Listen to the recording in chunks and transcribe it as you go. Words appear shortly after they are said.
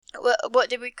What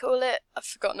did we call it? I've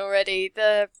forgotten already.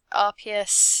 The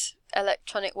RPS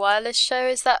Electronic Wireless Show.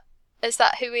 Is that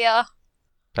who we are?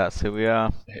 That's who we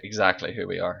are. Exactly who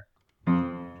we are.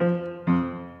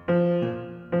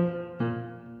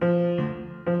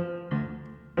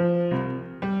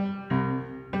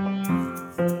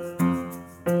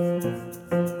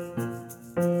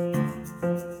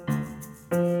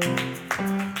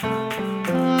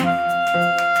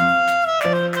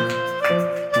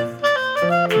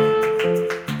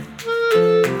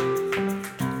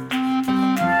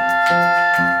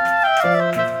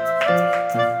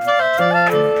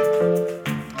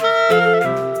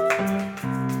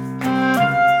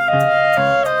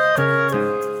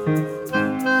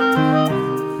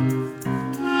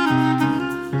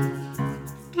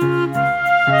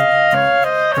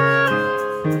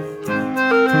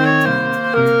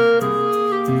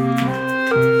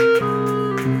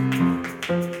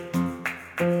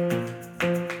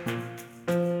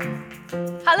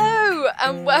 Hello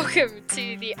and welcome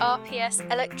to the RPS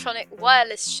Electronic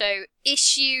Wireless Show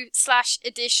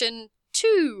issue/edition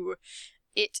 2.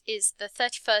 It is the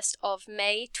 31st of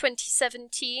May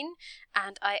 2017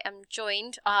 and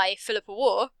Philippa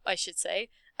War, I should say,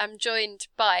 am joined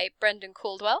by Brendan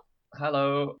Caldwell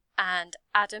Hello. and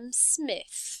Adam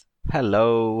Smith.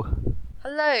 Hello.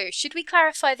 Hello. Should we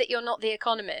clarify that you're not The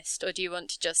Economist, or do you want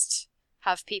to just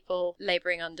have people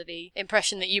labouring under the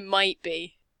impression that you might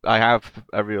be? I have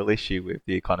a real issue with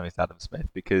The Economist Adam Smith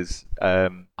because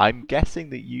I'm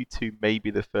guessing that you two may be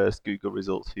the first Google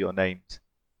results for your names.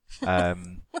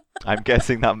 I'm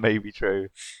guessing that may be true.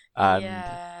 And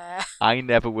Yeah. I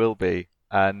never will be.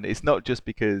 And it's not just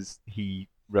because he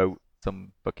wrote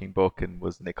some fucking book and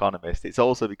was an economist. It's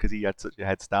also because he had such a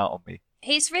head start on me.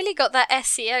 He's really got that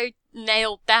SEO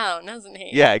nailed down, hasn't he?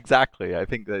 Yeah, exactly. I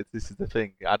think that this is the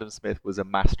thing. Adam Smith was a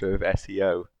master of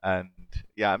SEO. And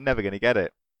yeah, I'm never going to get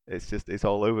it. It's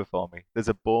all over for me. There's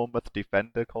a Bournemouth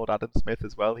defender called Adam Smith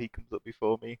as well. He comes up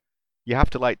before me. You have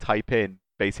to type in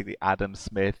basically Adam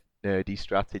Smith nerdy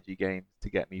strategy games to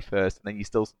get me first, and then you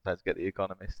still sometimes get The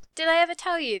Economist. Did I ever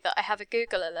tell you that I have a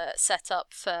Google alert set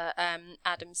up for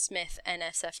Adam Smith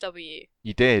NSFW?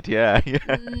 You did, yeah.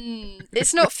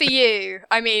 It's not for you.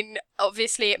 I mean,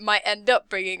 obviously it might end up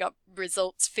bringing up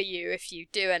results for you if you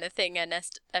do anything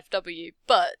NSFW,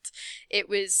 but it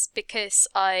was because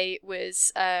I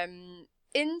was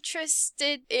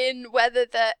interested in whether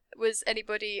there was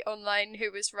anybody online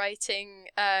who was writing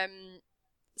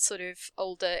sort of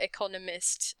older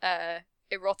economist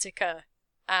erotica,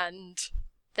 and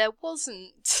there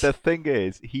wasn't. The thing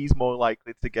is, he's more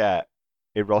likely to get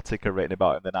erotica written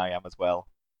about him than I am as well.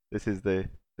 This is the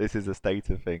state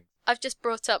of things. I've just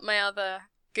brought up my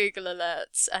other Google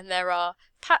alerts, and there are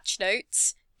Patch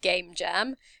Notes, Game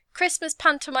Jam, Christmas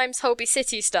Pantomimes Holby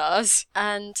City Stars,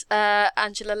 and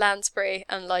Angela Lansbury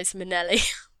and Liza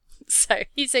Minnelli. So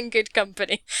he's in good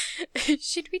company.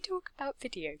 Should we talk about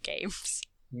video games?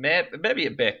 Maybe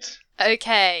a bit.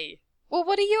 Okay. Well,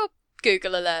 what are your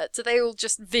Google alerts? Are they all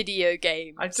just video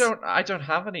games? I don't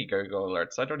have any Google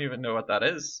alerts. I don't even know what that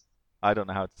is. I don't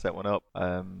know how to set one up.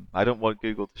 I don't want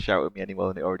Google to shout at me any more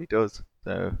than it already does.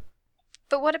 So.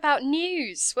 But what about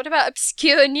news? What about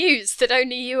obscure news that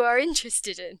only you are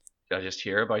interested in? I just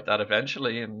hear about that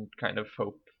eventually and kind of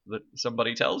hope that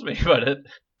somebody tells me about it.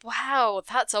 Wow,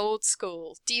 that's old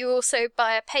school. Do you also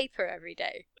buy a paper every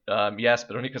day? Yes,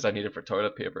 but only because I need it for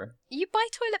toilet paper. You buy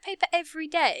toilet paper every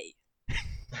day?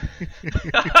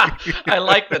 I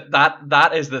like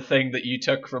that is the thing that you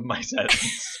took from my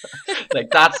sentence.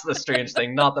 That's the strange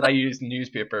thing. Not that I use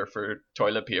newspaper for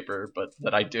toilet paper, but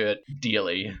that I do it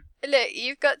daily. Look,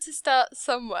 you've got to start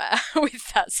somewhere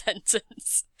with that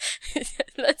sentence.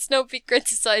 Let's not be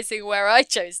criticising where I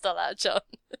chose to latch on.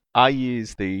 I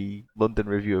use the London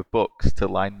Review of Books to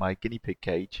line my guinea pig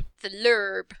cage. The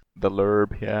Lurb. The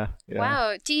Lurb, yeah.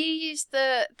 Wow. Do you use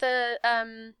the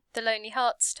Lonely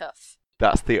Heart stuff?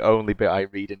 That's the only bit I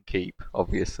read and keep,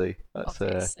 obviously. That's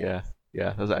Obviously. yeah.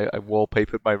 I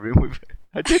wallpapered my room with it.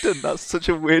 I didn't. That's such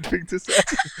a weird thing to say.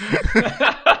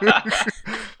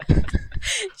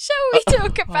 Shall we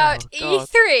talk about God.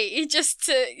 E3 just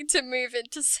to move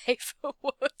into safer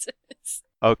waters?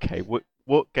 Okay,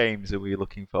 what games are we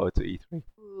looking forward to E3?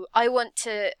 Ooh, I want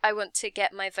to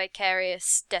get my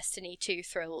vicarious Destiny 2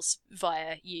 thrills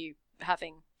via you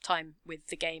having time with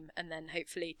the game and then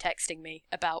hopefully texting me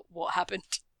about what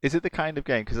happened. Is it the kind of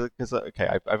game? Because okay,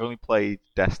 I've only played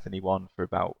Destiny 1 for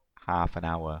about half an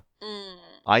hour.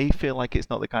 I feel like it's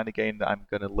not the kind of game that I'm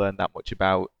going to learn that much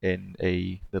about in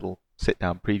a little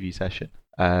sit-down preview session.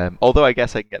 Although I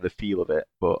guess I can get the feel of it,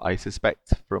 but I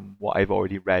suspect from what I've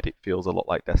already read, it feels a lot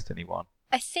like Destiny 1.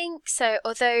 I think so,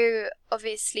 although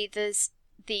obviously there's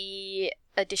the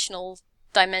additional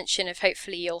dimension of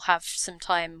hopefully you'll have some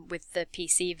time with the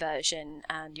PC version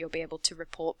and you'll be able to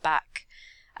report back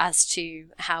as to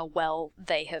how well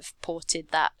they have ported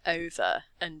that over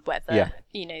and whether,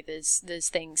 there's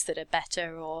things that are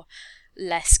better or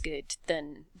less good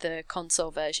than the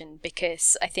console version,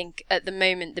 because I think at the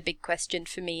moment the big question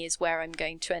for me is where I'm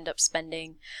going to end up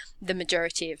spending the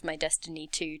majority of my Destiny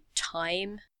 2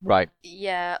 time. Right.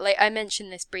 Yeah, like I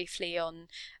mentioned this briefly on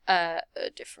a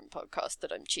different podcast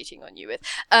that I'm cheating on you with.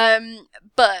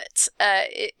 But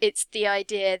it's the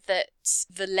idea that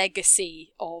the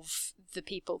legacy of the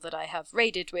people that I have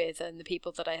raided with and the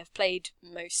people that I have played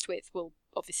most with will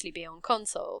obviously be on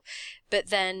console. But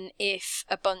then if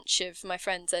a bunch of my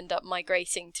friends end up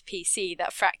migrating to PC,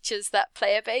 that fractures that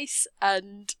player base,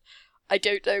 and I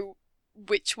don't know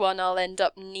which one I'll end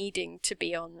up needing to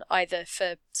be on, either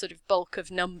for sort of bulk of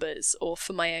numbers or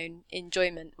for my own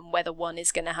enjoyment, and whether one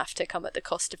is going to have to come at the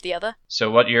cost of the other.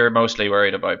 So what you're mostly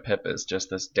worried about, Pip, is just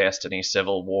this Destiny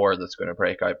civil war that's going to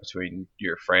break out between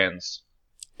your friends.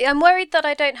 I'm worried that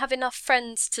I don't have enough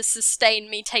friends to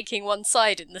sustain me taking one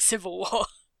side in the civil war.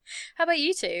 How about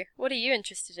you two? What are you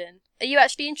interested in? Are you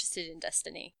actually interested in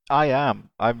Destiny? I am.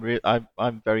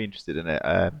 I'm very interested in it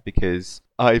because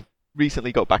I've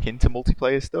recently got back into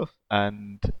multiplayer stuff,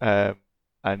 and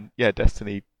yeah,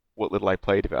 Destiny. What little I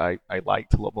played of it, I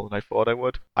liked a lot more than I thought I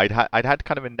would. I'd had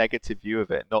kind of a negative view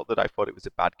of it. Not that I thought it was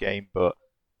a bad game, but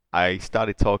I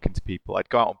started talking to people. I'd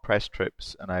go out on press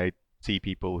trips, and I'd see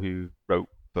people who wrote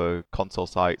for console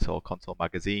sites or console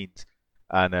magazines,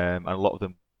 and a lot of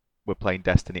them were playing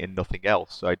Destiny and nothing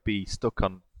else. So I'd be stuck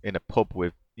in a pub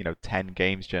with 10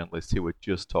 games journalists who would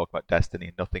just talk about Destiny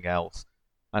and nothing else.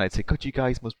 And I'd say, God, you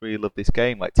guys must really love this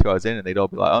game, like 2 hours in, and they'd all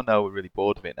be like, oh no, we're really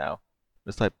bored of it now.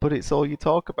 And it's like, but it's all you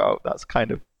talk about.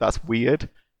 That's weird.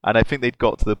 And I think they'd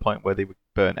got to the point where they were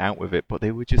burnt out with it, but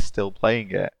they were just still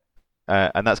playing it.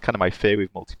 And that's kind of my fear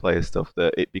with multiplayer stuff,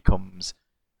 that it becomes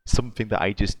something that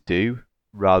I just do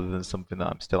rather than something that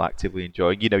I'm still actively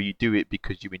enjoying. You do it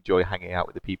because you enjoy hanging out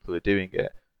with the people who are doing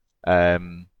it.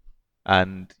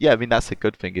 And yeah, I mean, that's a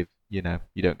good thing if, you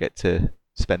don't get to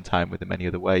spend time with them any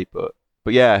other way. But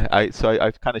yeah,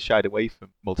 I've kind of shied away from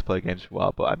multiplayer games for a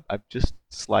while, but I'm just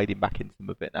sliding back into them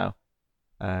a bit now.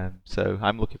 So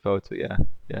I'm looking forward to it,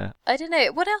 yeah. I don't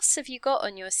know, what else have you got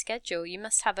on your schedule? You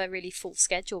must have a really full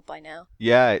schedule by now.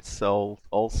 Yeah, it's all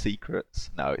secrets.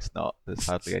 No, it's not. There's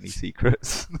hardly any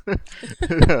secrets.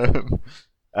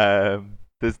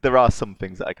 There are some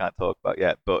things that I can't talk about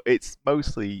yet, but it's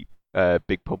mostly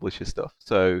big publisher stuff.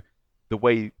 So the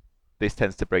way this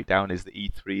tends to break down is that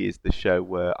E3 is the show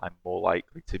where I'm more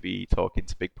likely to be talking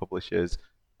to big publishers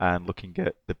and looking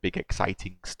at the big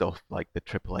exciting stuff like the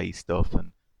AAA stuff,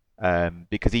 and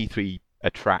because E3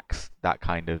 attracts that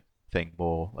kind of thing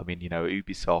more. I mean,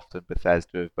 Ubisoft and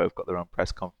Bethesda have both got their own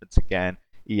press conference again.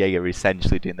 EA are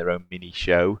essentially doing their own mini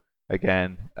show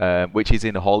again, which is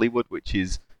in Hollywood, which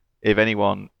is, if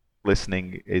anyone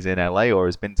listening is in LA or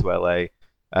has been to LA,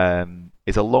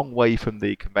 is a long way from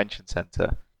the convention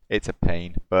center. It's a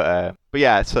pain, but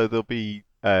yeah. So there'll be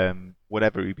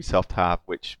whatever Ubisoft have,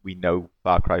 which we know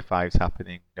Far Cry 5's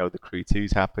happening, we know the Crew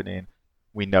 2's happening,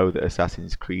 we know that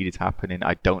Assassin's Creed is happening.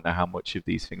 I don't know how much of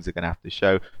these things are going to have to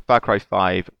show. Far Cry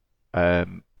 5, I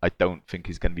don't think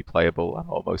is going to be playable. I'm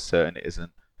almost certain it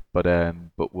isn't, but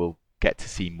we'll get to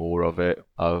see more of it.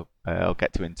 I'll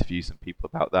get to interview some people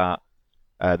about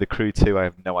that. The Crew 2, I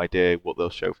have no idea what they'll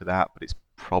show for that, but it's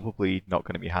probably not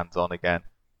going to be hands-on again.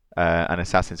 And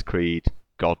Assassin's Creed,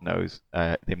 God knows,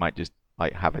 they might just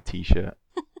have a T-shirt.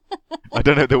 I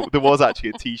don't know. There was actually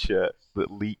a T-shirt that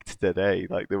leaked today.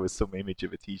 Like there was some image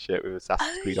of a T-shirt with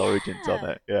Assassin's Creed Origins on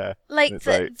it. Yeah. Like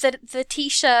the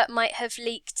T-shirt might have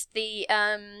leaked the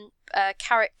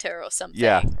character or something.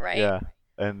 Yeah. Right. Yeah.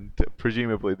 And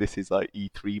presumably this is like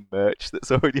E3 merch that's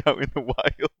already out in the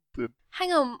wild.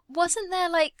 Hang on, wasn't there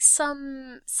like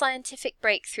some scientific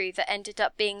breakthrough that ended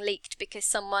up being leaked because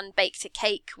someone baked a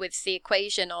cake with the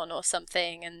equation on or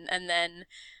something, and then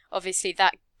obviously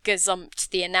that gazumped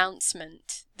the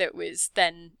announcement that was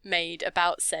then made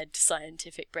about said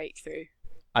scientific breakthrough?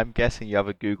 I'm guessing you have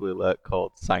a Google alert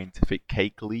called Scientific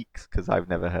Cake Leaks, because I've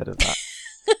never heard of that.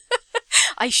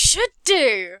 I should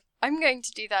do! I'm going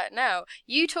to do that now.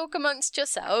 You talk amongst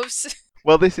yourselves.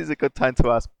 Well, this is a good time to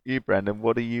ask you, Brendan,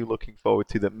 what are you looking forward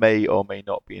to that may or may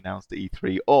not be announced at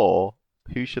E3, or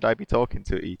who should I be talking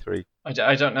to at E3?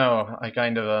 I don't know. I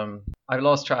kind of I've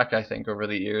lost track, I think, over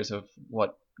the years of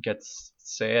what gets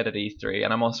said at E3,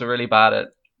 and I'm also really bad at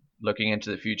looking into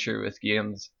the future with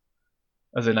games.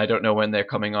 As in, I don't know when they're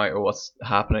coming out or what's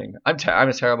happening. I'm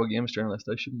a terrible games journalist.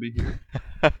 I shouldn't be here.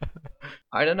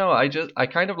 I don't know. I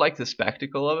kind of like the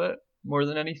spectacle of it more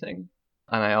than anything,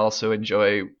 and I also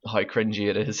enjoy how cringy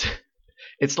it is.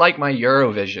 It's like my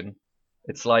Eurovision.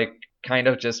 It's like kind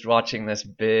of just watching this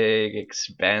big,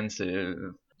 expensive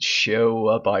show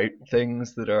about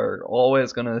things that are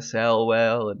always going to sell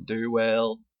well and do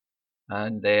well,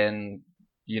 and then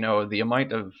the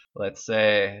amount of, let's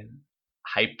say,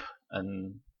 hype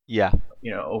and Yeah.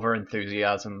 over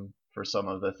enthusiasm for some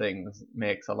of the things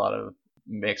makes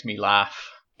me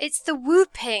laugh. It's the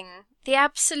whooping, the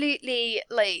absolutely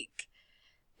like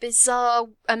bizarre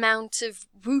amount of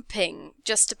whooping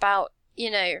just about,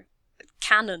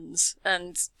 cannons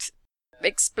and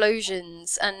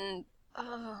explosions and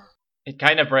It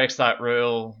kind of breaks that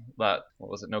rule that,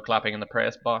 what was it, no clapping in the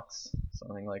press box,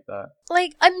 something like that.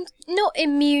 like, I'm not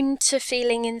immune to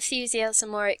feeling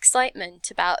enthusiasm or excitement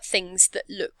about things that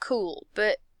look cool,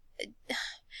 but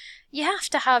you have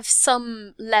to have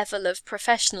some level of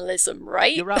professionalism,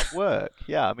 right? You're at work.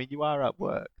 Yeah, I mean, you are at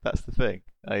work. That's the thing.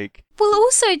 Like, Well,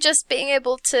 also just being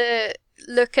able to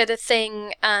look at a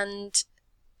thing and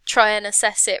try and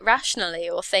assess it rationally,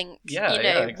 or think,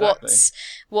 exactly.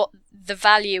 what the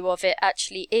value of it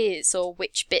actually is, or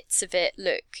which bits of it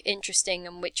look interesting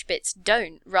and which bits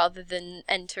don't, rather than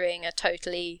entering a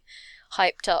totally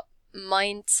hyped up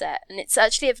mindset. And it's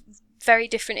actually a very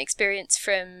different experience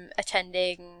from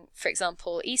attending, for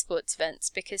example, esports events,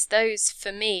 because those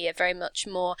for me are very much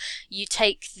more, you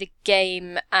take the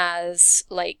game as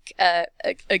like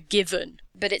a given,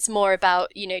 but it's more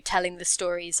about telling the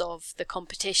stories of the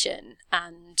competition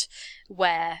and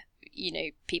where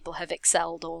people have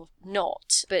excelled or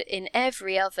not. But in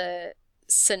every other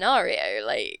scenario,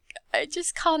 like, I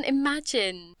just can't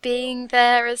imagine being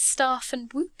there as staff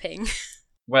and whooping.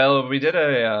 Well, we did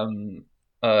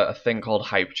a thing called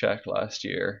Hype Check last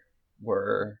year,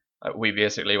 where we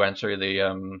basically went through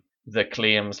the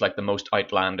claims, like the most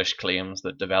outlandish claims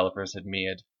that developers had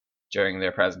made during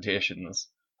their presentations,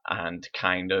 and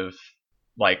kind of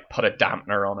like put a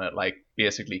dampener on it, like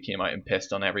basically came out and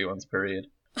pissed on everyone's parade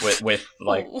with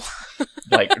like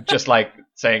just like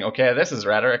saying, okay, this is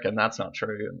rhetoric and that's not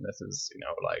true, and this is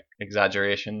like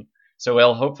exaggeration. So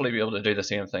we'll hopefully be able to do the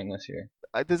same thing this year.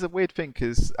 there's a weird thing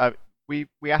because we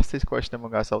asked this question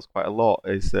among ourselves quite a lot.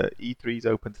 Is that E3 is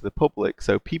open to the public,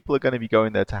 so people are going to be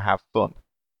going there to have fun,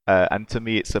 and to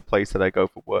me, it's a place that I go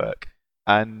for work.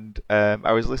 And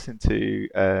I was listening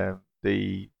to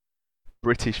the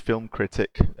British film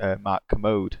critic Mark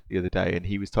Commode the other day, and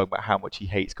he was talking about how much he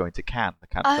hates going to Cannes, the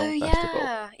Cannes Film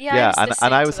Festival. Yeah,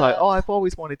 and I was like, oh, I've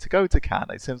always wanted to go to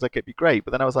Cannes. It seems like it'd be great.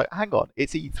 But then I was like, hang on,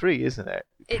 it's E3, isn't it?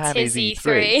 Cannes is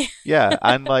E3. Yeah,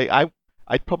 and like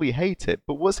I'd probably hate it.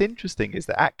 But what's interesting is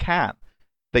that at Cannes,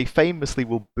 they famously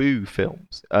will boo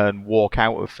films and walk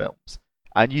out of films.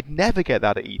 And you'd never get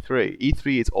that at E3.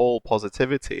 E3 is all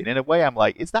positivity. And in a way, I'm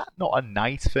like, is that not a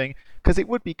nice thing? Because it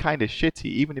would be kind of shitty,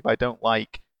 even if I don't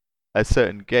like a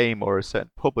certain game or a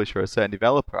certain publisher or a certain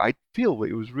developer. I feel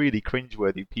it was really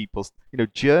cringeworthy. People,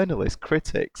 journalists,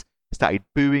 critics, started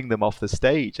booing them off the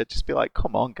stage. I'd just be like,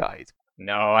 come on, guys.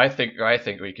 No, I think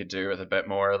we could do with a bit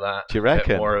more of that. Do you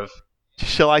reckon? A bit more of...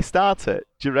 Shall I start it?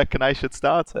 Do you reckon I should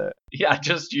start it? Yeah,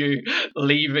 just you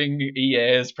leaving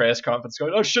EA's press conference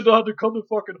going, I should have had to come to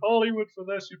fucking Hollywood for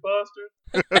this, you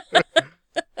bastard.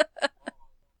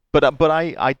 But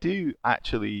I do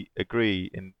actually agree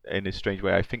in a strange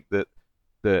way. I think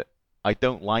that I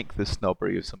don't like the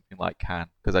snobbery of something like Cannes,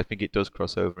 because I think it does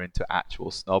cross over into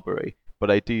actual snobbery. But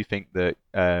I do think that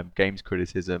games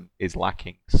criticism is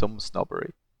lacking some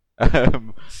snobbery. I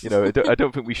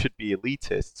don't think we should be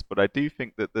elitists, but I do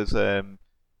think that there's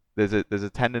a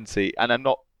tendency, and I'm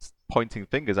not pointing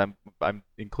fingers. I'm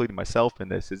including myself in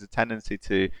this. There's a tendency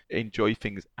to enjoy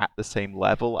things at the same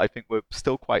level. I think we're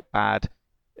still quite bad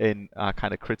in our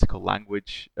kind of critical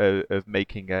language of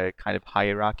making a kind of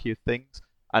hierarchy of things.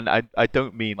 And I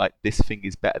don't mean like this thing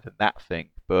is better than that thing,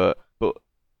 but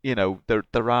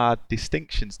there are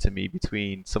distinctions to me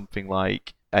between something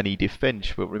like an Edith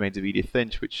Finch, What Remains of Edith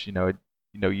Finch, which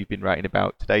you've been writing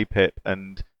about today, Pip,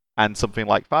 and something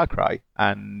like Far Cry.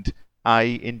 And I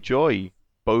enjoy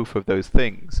both of those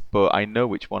things, but I know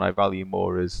which one I value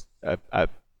more as a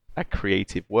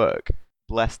creative work.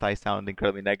 Lest I sound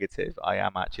incredibly negative, I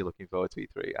am actually looking forward to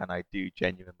E3, and I do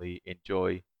genuinely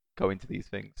enjoy going to these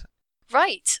things.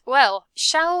 Right, well,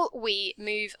 shall we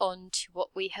move on to what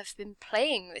we have been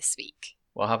playing this week?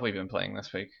 What have we been playing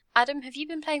this week? Adam, have you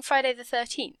been playing Friday the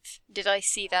 13th? Did I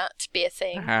see that be a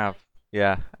thing? I have.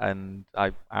 Yeah, and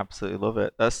I absolutely love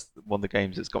it. That's one of the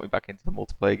games that's got me back into the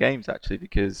multiplayer games, actually,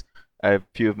 because A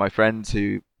few of my friends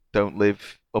who don't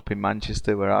live up in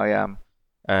Manchester where I am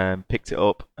picked it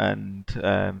up, and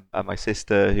my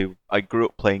sister, who I grew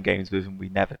up playing games with, and we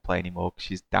never play anymore because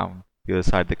she's down the other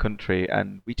side of the country,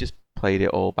 and we just played it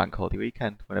all bank holiday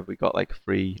weekend. Whenever we got like a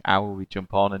free hour, we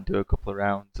jump on and do a couple of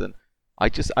rounds, and I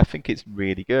think it's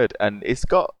really good, and it's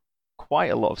got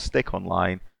quite a lot of stick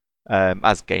online,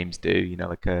 as games do. You know,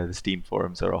 like the Steam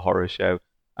forums are a horror show,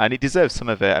 and it deserves some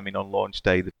of it. I mean, on launch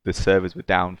day, the servers were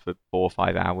down for 4 or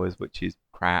 5 hours, which is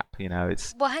crap. You know,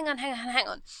 it's Well, hang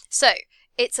on. So,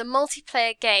 it's a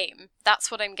multiplayer game. That's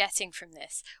what I'm getting from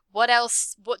this. What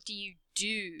else? What do you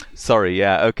do? sorry,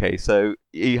 yeah, okay. So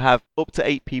you have up to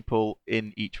 8 people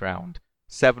in each round.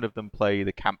 7 of them play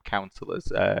the camp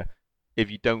counselors. If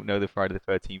you don't know the Friday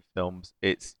the 13th films,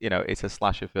 it's a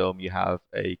slasher film. You have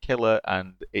a killer,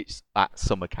 and it's at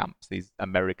summer camps, these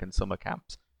American summer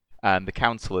camps, and the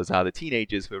counselors are the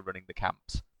teenagers who are running the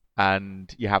camps.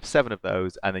 And you have 7 of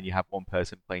those, and then you have one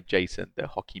person playing Jason, the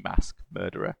hockey mask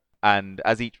murderer. And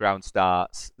as each round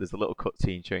starts, there's a little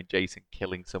cutscene showing Jason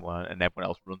killing someone, and everyone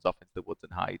else runs off into the woods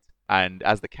and hides. And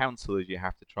as the counselors, you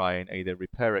have to try and either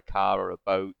repair a car or a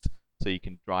boat so you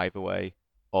can drive away,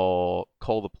 or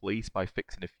call the police by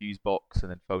fixing a fuse box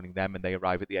and then phoning them, and they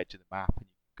arrive at the edge of the map, and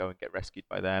you can go and get rescued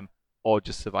by them, or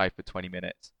just survive for 20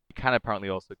 minutes. You can apparently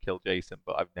also kill Jason,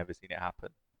 but I've never seen it happen.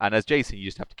 And as Jason, you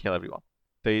just have to kill everyone.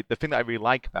 The thing that I really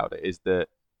like about it is that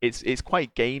it's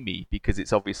quite gamey because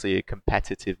it's obviously a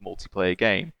competitive multiplayer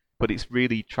game, but it's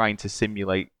really trying to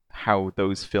simulate how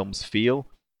those films feel.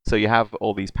 So you have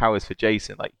all these powers for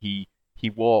Jason, like he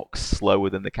walks slower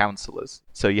than the counselors.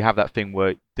 So you have that thing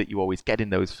that you always get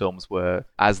in those films where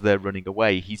as they're running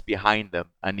away, he's behind them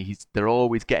and they're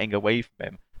always getting away from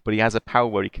him, but he has a power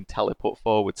where he can teleport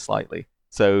forward slightly.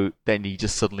 So then he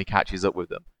just suddenly catches up with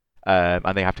them,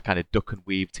 and they have to kind of duck and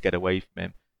weave to get away from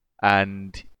him.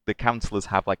 And the counselors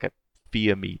have like a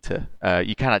fear meter.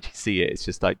 You can actually see it. It's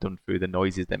just like done through the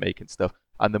noises they make and stuff.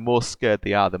 And the more scared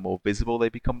they are, the more visible they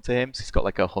become to him. So he's got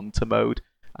like a hunter mode.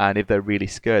 And if they're really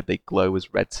scared, they glow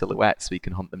as red silhouettes so he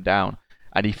can hunt them down.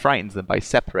 And he frightens them by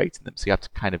separating them. So you have to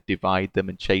kind of divide them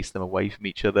and chase them away from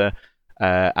each other.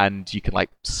 And you can like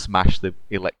smash the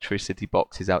electricity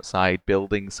boxes outside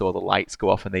buildings so all the lights go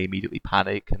off and they immediately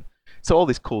panic. And so all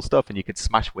this cool stuff. And you can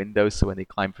smash windows so when they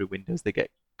climb through windows, they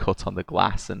get cut on the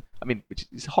glass, and I mean, which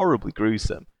is horribly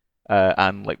gruesome.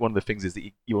 And like one of the things is that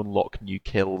you unlock new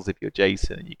kills if you're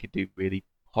Jason, and you can do really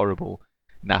horrible,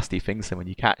 nasty things to them when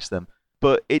you catch them.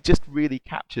 But it just really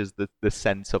captures the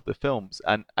sense of the films,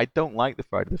 and I don't like the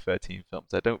Friday the 13th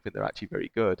films. I don't think they're actually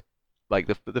very good. Like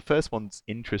the first one's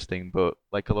interesting, but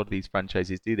like a lot of these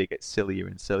franchises do, they get sillier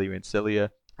and sillier and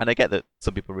sillier. And I get that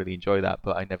some people really enjoy that,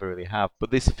 but I never really have. But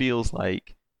this feels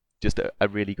like just a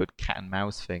really good cat and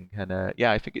mouse thing, and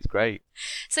yeah, I think it's great.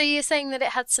 So you're saying that it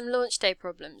had some launch day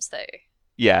problems, though?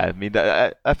 Yeah, I mean,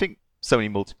 I think so many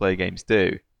multiplayer games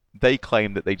do. They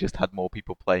claim that they just had more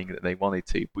people playing than they wanted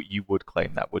to, but you would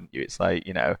claim that, wouldn't you? It's like,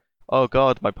 oh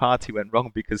God, my party went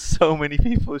wrong because so many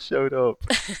people showed up,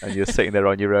 and you're sitting there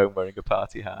on your own wearing a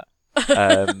party hat.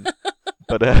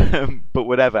 But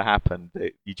whatever happened,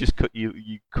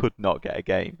 you could not get a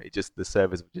game. The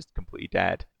servers were just completely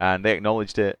dead, and they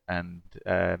acknowledged it, and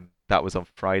that was on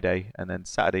Friday, and then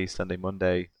Saturday, Sunday,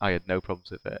 Monday, I had no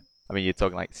problems with it. I mean, you're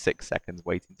talking like 6 seconds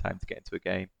waiting time to get into a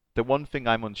game. The one thing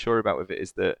I'm unsure about with it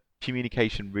is that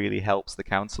communication really helps the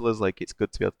counselors. Like, it's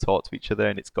good to be able to talk to each other,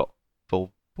 and it's got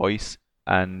full voice.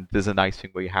 And there's a nice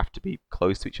thing where you have to be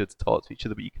close to each other to talk to each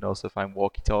other, but you can also find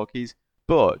walkie-talkies.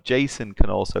 But Jason can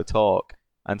also talk,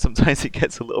 and sometimes it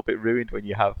gets a little bit ruined when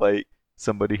you have like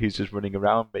somebody who's just running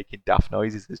around making daft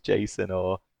noises as Jason,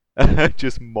 or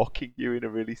just mocking you in a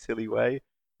really silly way.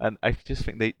 And I just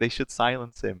think they should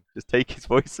silence him. Just take his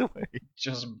voice away.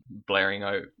 Just blaring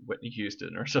out Whitney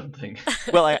Houston or something.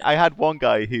 Well, I had one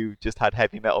guy who just had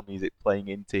heavy metal music playing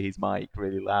into his mic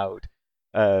really loud.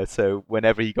 So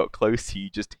whenever he got close to you,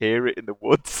 just hear it in the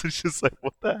woods. It's just like,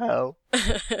 what the hell?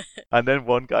 And then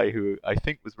one guy who I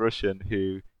think was Russian,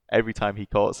 who every time he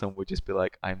caught someone would just be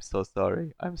like, I'm so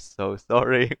sorry,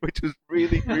 which was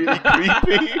really, really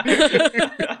creepy.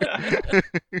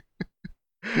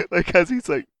 Like as he's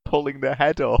like pulling their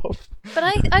head off. But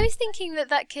I was thinking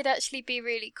that could actually be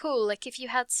really cool. Like if you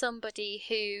had somebody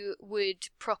who would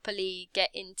properly get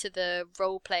into the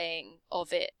role playing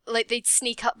of it, like they'd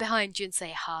sneak up behind you and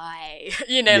say hi,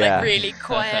 like really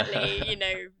quietly,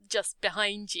 just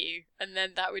behind you, and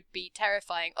then that would be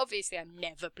terrifying. Obviously, I'm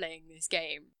never playing this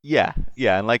game. Yeah,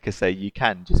 and like I say, you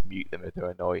can just mute them if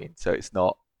they're annoying, so it's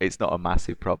not a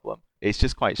massive problem. It's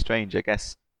just quite strange, I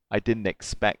guess. I didn't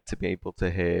expect to be able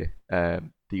to hear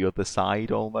the other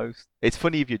side almost. It's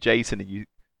funny if you're Jason and you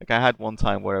like. I had one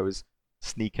time where I was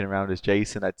sneaking around as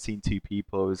Jason. I'd seen two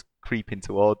people. I was creeping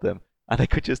toward them, and I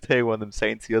could just hear one of them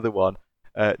saying to the other one,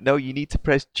 "No, you need to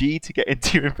press G to get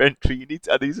into your inventory. You need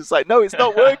to," and he's just like, "No, it's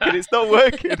not working. It's not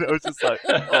working." I was just like,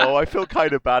 "Oh, I feel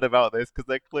kind of bad about this because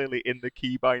they're clearly in the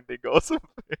key binding or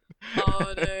something."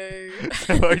 Oh no.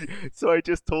 So I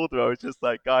just told her, I was just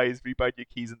like, "Guys, rebind your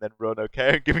keys and then run, okay?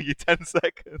 I'm giving you 10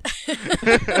 seconds."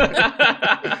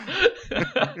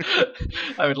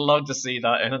 I would love to see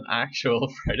that in an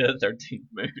actual Friday the 13th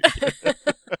movie.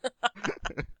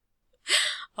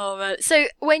 Oh man. So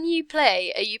when you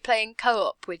play, are you playing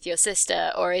co-op with your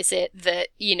sister, or is it that,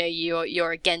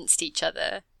 you're against each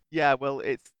other? Yeah, well,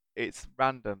 it's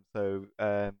random, so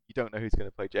you don't know who's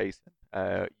going to play Jason.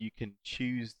 You can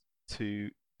choose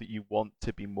that you want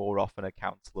to be more often a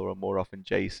counselor or more often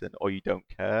Jason, or you don't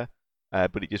care,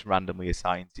 but it just randomly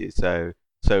assigns you.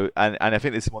 And I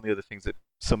think this is one of the other things that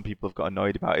some people have got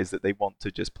annoyed about is that they want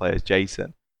to just play as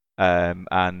Jason,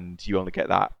 and you only get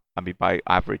that. I mean, by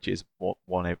averages,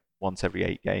 once every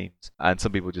 8 games, and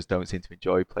some people just don't seem to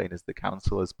enjoy playing as the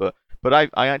counselors. But I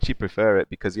actually prefer it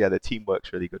because the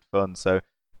teamwork's really good fun. So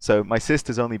my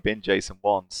sister's only been Jason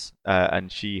once,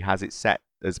 and she has it set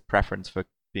as preference for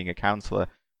being a counselor.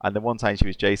 And the one time she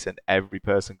was Jason, every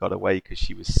person got away because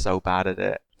she was so bad at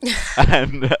it.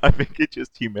 And I think it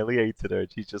just humiliated her.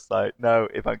 She's just like, "No,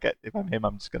 if I'm him,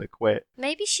 I'm just gonna quit."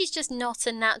 Maybe she's just not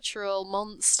a natural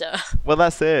monster. Well,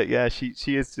 that's it. Yeah, she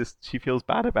is just, she feels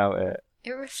bad about it.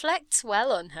 It reflects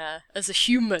well on her as a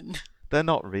human. They're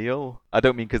not real. I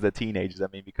don't mean because they're teenagers. I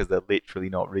mean because they're literally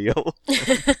not real.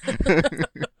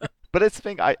 But it's the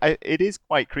thing. It is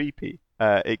quite creepy.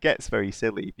 It gets very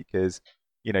silly because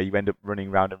you end up running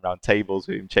round and round tables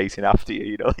with him chasing after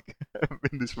you. Like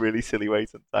in this really silly way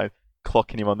sometimes,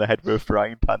 clocking him on the head with a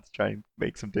frying pan to try and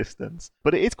make some distance.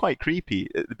 But it is quite creepy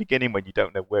at the beginning when you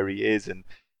don't know where he is and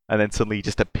then suddenly he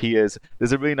just appears.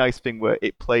 There's a really nice thing where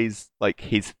it plays like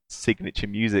his signature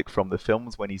music from the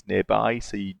films when he's nearby,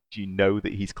 so you know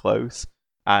that he's close.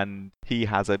 And he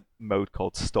has a mode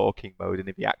called stalking mode, and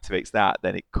if he activates that,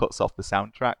 then it cuts off the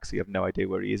soundtrack, so you have no idea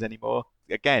where he is anymore.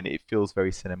 Again, it feels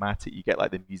very cinematic. You get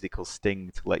like the musical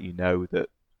sting to let you know that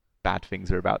bad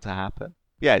things are about to happen.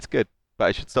 Yeah, it's good, but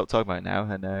I should stop talking about it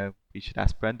now, and we should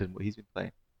ask Brendan what he's been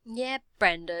playing. Yeah,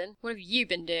 Brendan, what have you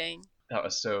been doing? That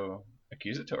was so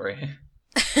accusatory.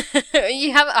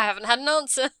 I haven't had an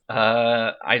answer.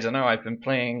 I don't know. I've been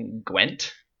playing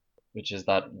Gwent, which is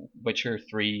that Witcher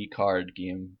 3 card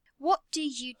game. What do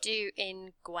you do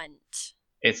in Gwent?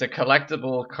 It's a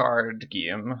collectible card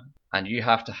game, and you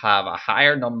have to have a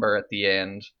higher number at the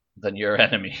end than your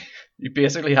enemy. You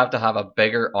basically have to have a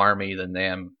bigger army than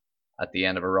them at the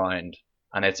end of a round,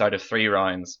 and it's out of 3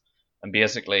 rounds. And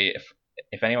basically,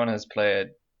 if anyone has played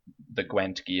the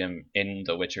Gwent game in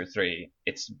The Witcher 3,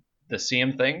 it's the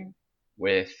same thing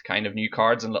with kind of new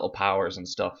cards and little powers and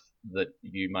stuff that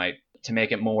you might, to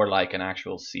make it more like an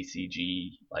actual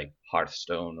CCG like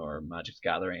Hearthstone or Magic the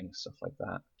Gathering, stuff like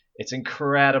that. It's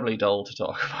incredibly dull to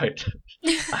talk about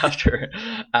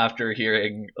after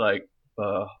hearing like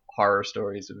horror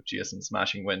stories of Jason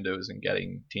smashing windows and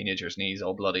getting teenagers' knees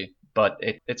all bloody. But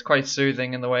it's quite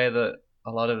soothing in the way that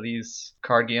a lot of these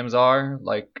card games are.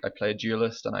 Like I play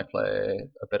Duelist and I play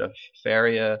a bit of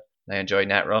Feria. I enjoy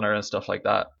Netrunner and stuff like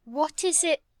that. What is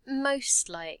it most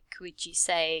like, would you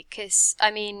say? Because,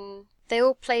 I mean, they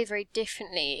all play very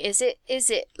differently. Is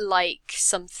it like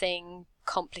something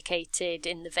complicated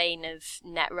in the vein of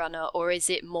Netrunner, or is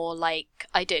it more like,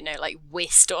 I don't know, like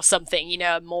Whist or something,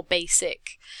 a more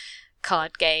basic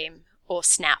card game, or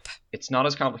Snap? It's not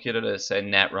as complicated as, say,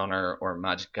 Netrunner or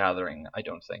Magic Gathering, I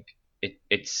don't think.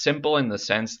 It's simple in the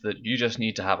sense that you just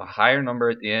need to have a higher number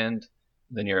at the end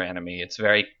than your enemy. It's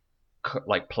very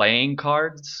like playing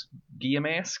cards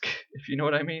game-esque, if you know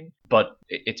what I mean. But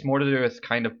it's more to do with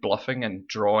kind of bluffing and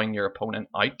drawing your opponent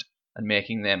out and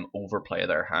making them overplay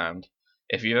their hand.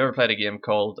 If you've ever played a game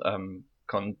called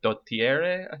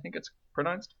Condottiere, I think it's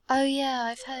pronounced. Oh yeah,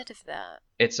 I've heard of that.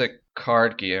 It's a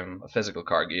card game, a physical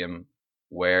card game,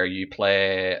 where you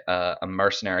play a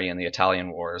mercenary in the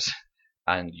Italian Wars,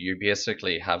 and you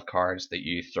basically have cards that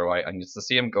you throw out, and it's the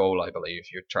same goal, I believe.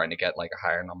 You're trying to get like a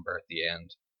higher number at the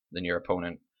end than your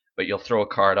opponent, but you'll throw a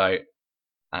card out,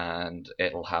 and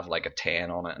it'll have like a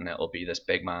 10 on it, and it'll be this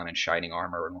big man in shining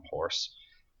armor and a horse.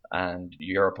 And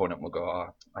your opponent will go,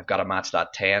 "Oh, I've got to match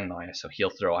that 10 now," so he'll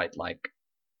throw out like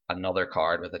another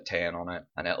card with a 10 on it,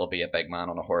 and it'll be a big man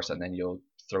on a horse, and then you'll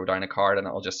throw down a card and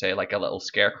it'll just say like a little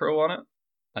scarecrow on it,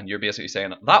 and you're basically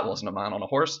saying that wasn't a man on a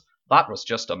horse, that was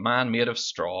just a man made of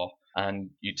straw.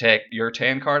 And you take your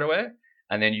 10 card away,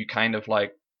 and then you kind of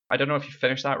like I don't know if you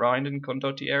finished that round in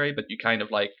Condottieri, but you kind of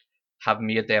like have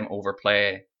made them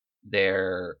overplay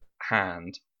their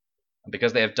hand. And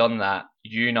because they have done that,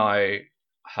 you now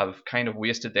have kind of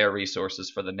wasted their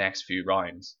resources for the next few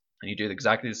rounds. And you do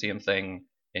exactly the same thing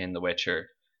in The Witcher.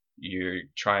 You're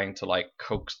trying to like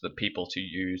coax the people to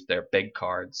use their big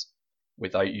cards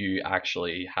without you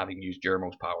actually having used your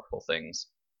most powerful things,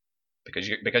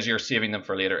 because you're saving them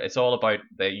for later. It's all about,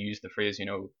 they use the phrase,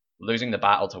 losing the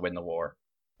battle to win the war,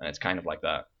 and it's kind of like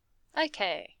that.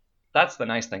 Okay. That's the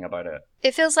nice thing about it.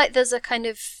 It feels like there's a kind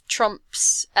of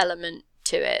trumps element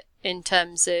to it in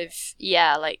terms of,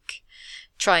 like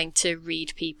trying to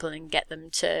read people and get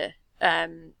them to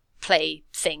play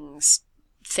things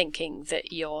thinking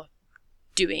that you're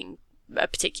doing a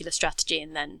particular strategy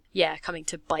and then, coming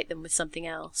to bite them with something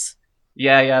else.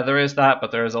 Yeah, there is that,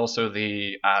 but there is also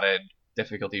the added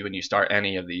difficulty when you start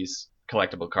any of these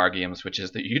collectible card games, which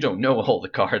is that you don't know all the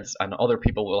cards, and other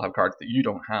people will have cards that you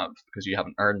don't have because you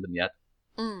haven't earned them yet,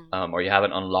 or you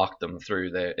haven't unlocked them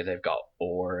through they've got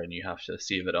ore, and you have to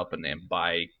save it up and then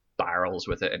buy barrels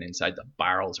with it, and inside the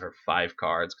barrels are 5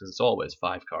 cards, because it's always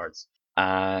 5 cards,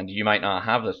 and you might not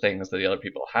have the things that the other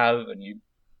people have, and you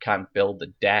can't build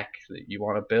the deck that you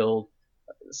want to build.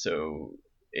 So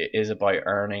it is about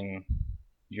earning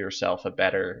yourself a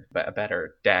better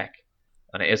deck,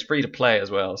 and it is free to play as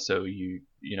well. So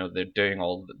they're doing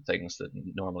all the things that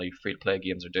normally free to play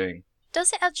games are doing.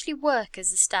 Does it actually work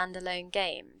as a standalone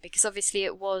game? Because obviously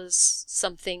it was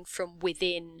something from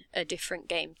within a different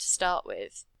game to start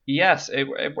with. Yes, it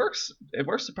works. It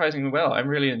works surprisingly well. I'm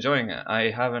really enjoying it. I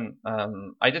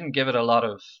didn't give it a lot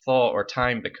of thought or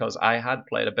time because I had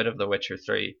played a bit of The Witcher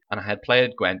 3 and I had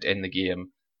played Gwent in the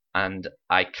game, and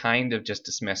I kind of just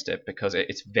dismissed it because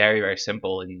it's very, very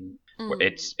simple, and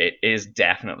it is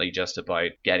definitely just about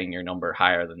getting your number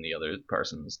higher than the other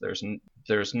person's.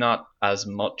 There's not as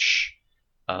much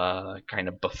kind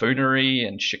of buffoonery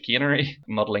and chicanery,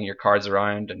 muddling your cards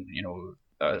around, and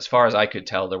as far as I could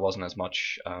tell, there wasn't as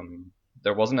much.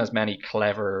 There wasn't as many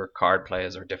clever card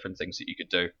plays or different things that you could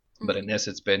do. But in this,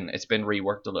 it's been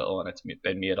reworked a little, and it's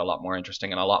been made a lot more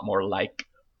interesting and a lot more like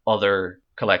other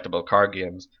collectible card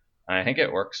games. And I think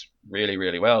it works really,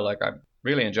 really well. Like, I'm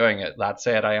really enjoying it. That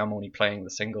said, I am only playing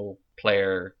the single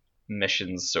player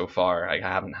missions so far. I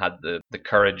haven't had the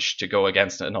courage to go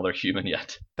against another human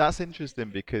yet. That's interesting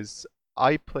because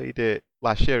I played it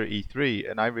last year at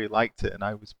E3 and I really liked it, and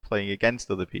I was playing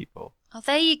against other people. Oh,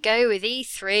 there you go with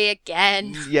E3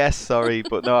 again. Yes, sorry,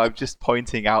 but no, I'm just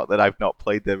pointing out that I've not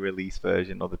played the release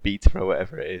version or the beta or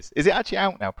whatever it is. Is it actually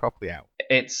out now, properly out?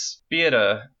 It's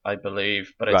beta, I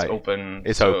believe, but it's Right. open.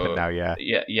 It's so, open now, yeah.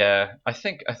 Yeah. I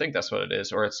think that's what it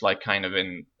is, or it's like kind of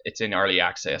it's in early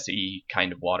access-y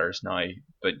kind of waters now.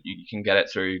 But you can get it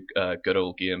through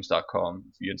goodoldgames.com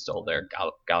if you install their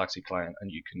Galaxy client, and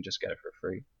you can just get it for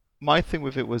free. My thing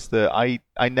with it was that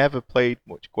I never played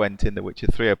much Gwent in The Witcher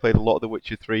 3. I played a lot of The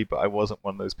Witcher 3, but I wasn't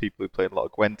one of those people who played a lot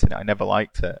of Gwent in it. I never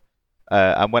liked it.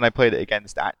 And when I played it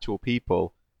against actual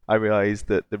people, I realized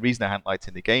that the reason I hadn't liked it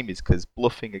in the game is because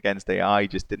bluffing against AI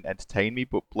just didn't entertain me,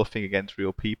 but bluffing against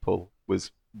real people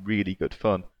was really good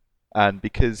fun. And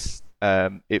because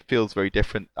it feels very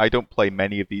different, I don't play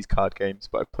many of these card games,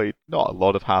 but I've played not a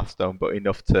lot of Hearthstone, but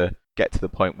enough to get to the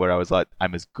point where I was like,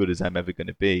 I'm as good as I'm ever going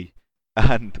to be.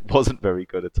 And wasn't very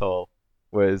good at all.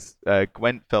 Whereas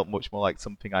Gwent felt much more like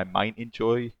something I might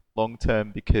enjoy long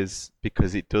term because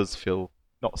it does feel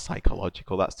not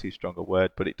psychological. That's too strong a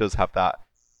word, but it does have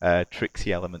that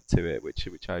tricksy element to it, which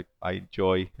I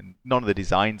enjoy. And none of the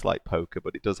designs like poker,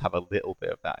 but it does have a little bit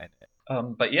of that in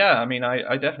it. But yeah, I mean,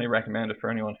 I definitely recommend it for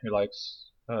anyone who likes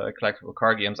collectible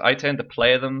card games. I tend to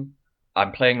play them.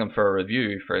 I'm playing them for a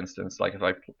review, for instance. Like if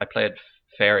I played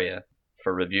Feria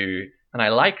for review, and I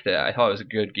liked it. I thought it was a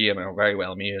good game and very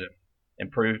well made, and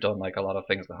improved on like a lot of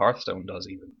things that Hearthstone does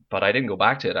even. But I didn't go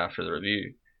back to it after the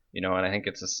review, and I think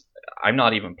I'm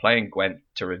not even playing Gwent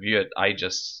to review it. I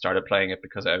just started playing it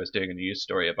because I was doing a news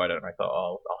story about it, and I thought,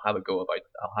 I'll have a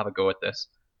go at this,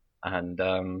 and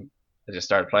I just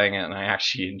started playing it, and I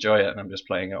actually enjoy it, and I'm just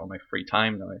playing it on my free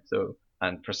time now. So.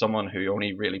 And for someone who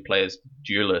only really plays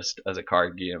Duelist as a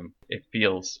card game, it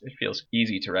feels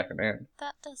easy to recommend.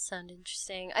 That does sound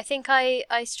interesting. I think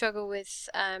I struggle with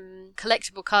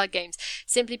collectible card games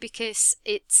simply because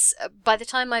it's by the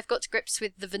time I've got to grips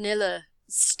with the vanilla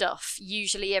stuff,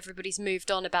 usually everybody's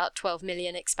moved on about 12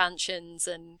 million expansions,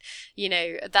 and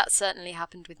that certainly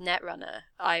happened with Netrunner.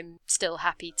 I'm still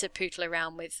happy to pootle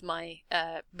around with my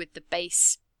with the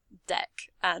base deck,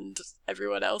 and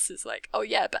everyone else is like, oh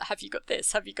yeah, but have you got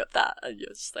this, have you got that, and you're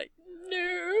just like,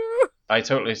 no. I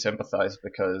totally sympathize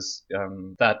because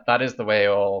that is the way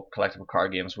all collectible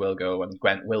card games will go, and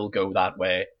Gwent will go that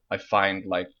way. I find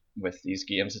like with these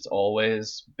games, it's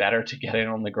always better to get in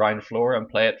on the ground floor and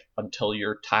play it until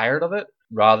you're tired of it,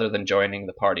 rather than joining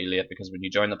the party late. Because when you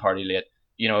join the party late,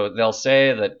 they'll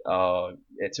say that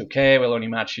it's okay, we'll only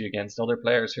match you against other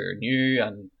players who are new,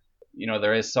 and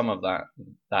there is some of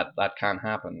that can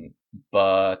happen,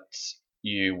 but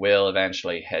you will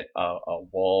eventually hit a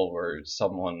wall where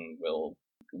someone will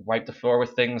wipe the floor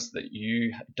with things that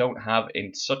you don't have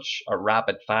in such a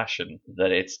rapid fashion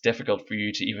that it's difficult for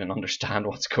you to even understand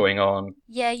what's going on.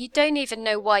 Yeah, you don't even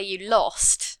know why you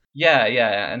lost. Yeah,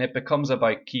 and it becomes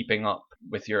about keeping up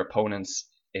with your opponents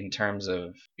in terms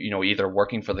of, either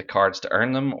working for the cards to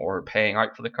earn them or paying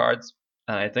out for the cards.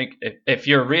 And I think if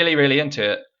you're really, really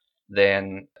into it,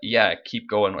 then yeah, keep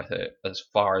going with it as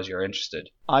far as you're interested.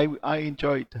 I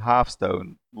enjoyed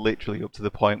Hearthstone literally up to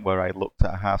the point where I looked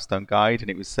at a Hearthstone guide and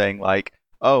it was saying like,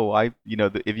 oh, if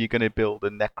you're going to build a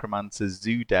Necromancer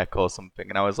Zoo deck or something,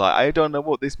 and I was like, I don't know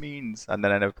what this means, and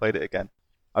then I never played it again.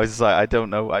 I was just like, I don't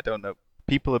know.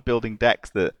 People are building decks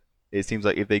that it seems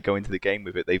like if they go into the game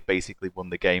with it, they've basically won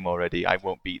the game already. I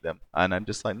won't beat them, and I'm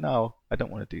just like, no, I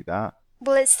don't want to do that.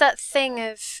 Well, it's that thing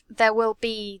of there will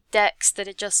be decks that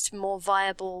are just more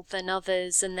viable than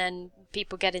others, and then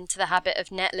people get into the habit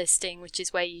of net listing, which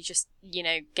is where you just,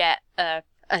 get a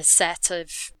set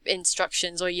of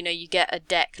instructions, or, you get a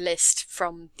deck list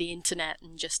from the internet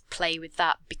and just play with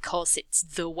that because it's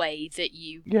the way that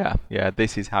you... Yeah,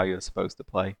 this is how you're supposed to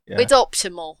play. Yeah. It's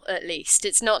optimal, at least.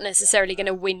 It's not necessarily going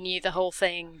to win you the whole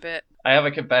thing, but... I have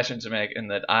a confession to make in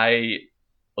that I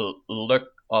look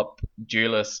up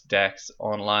duelist decks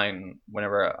online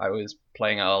whenever I was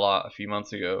playing it a lot a few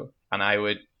months ago, and I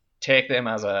would take them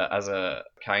as a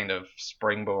kind of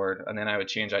springboard, and then I would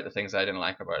change out the things I didn't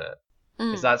like about it.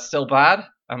 Is that still bad?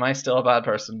 Am I still a bad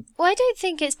person? Well, I don't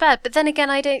think it's bad, but then again,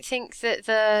 I don't think that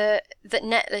that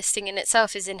net listing in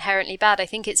itself is inherently bad. I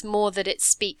think it's more that it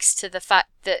speaks to the fact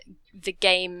that the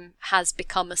game has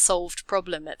become a solved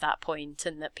problem at that point,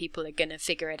 and that people are going to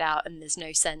figure it out, and there's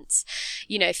no sense.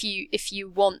 If you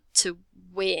want to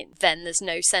win, then there's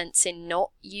no sense in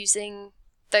not using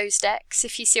those decks,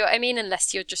 if you see what I mean,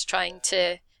 unless you're just trying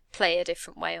to play a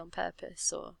different way on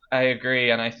purpose. Or I agree,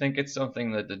 and I think it's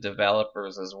something that the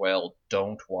developers as well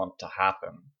don't want to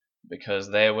happen,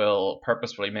 because they will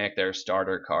purposefully make their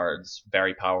starter cards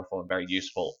very powerful and very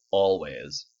useful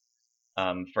always.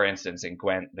 For instance, in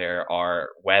Gwent there are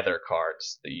weather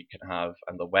cards that you can have,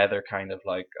 and the weather kind of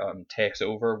like takes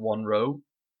over one row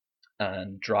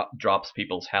and drops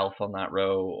people's health on that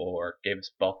row, or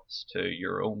gives buffs to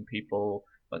your own people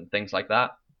and things like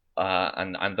that.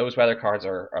 And those weather cards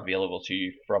are available to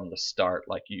you from the start.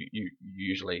 Like you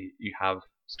usually have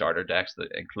starter decks that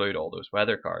include all those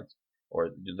weather cards, or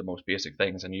the most basic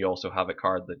things, and you also have a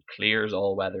card that clears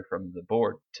all weather from the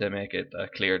board to make it a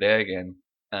clear day again.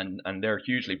 And they're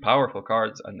hugely powerful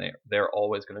cards, and they're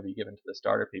always going to be given to the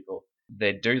starter people.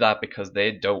 They do that because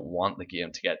they don't want the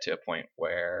game to get to a point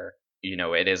where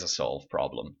it is a solved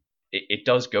problem. It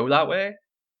does go that way,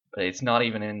 but it's not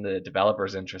even in the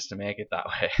developer's interest to make it that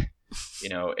way.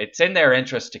 It's in their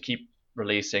interest to keep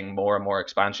releasing more and more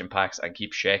expansion packs and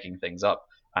keep shaking things up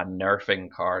and nerfing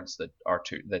cards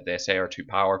that they say are too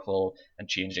powerful, and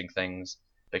changing things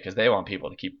because they want people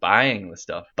to keep buying the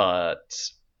stuff. But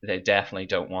they definitely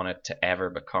don't want it to ever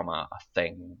become a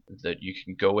thing that you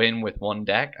can go in with one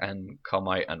deck and come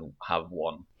out and have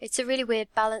one. It's a really weird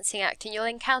balancing act, and you'll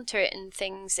encounter it in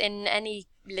things in any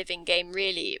living game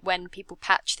really, when people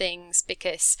patch things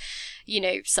because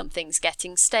something's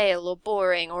getting stale or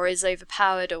boring or is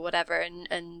overpowered or whatever,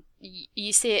 and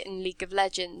you see it in League of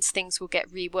Legends. Things will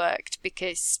get reworked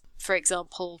because, for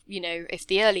example, if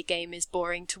the early game is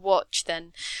boring to watch,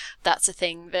 then that's a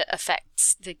thing that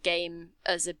affects the game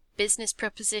as a business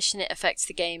proposition. It affects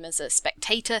the game as a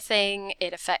spectator thing.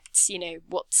 It affects,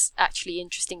 what's actually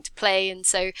interesting to play. And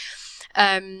so,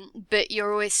 but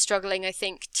you're always struggling, I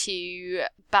think, to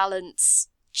balance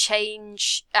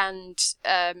change and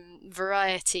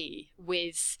variety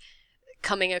with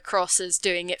coming across as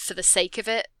doing it for the sake of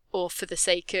it, or for the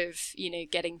sake of,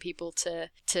 getting people to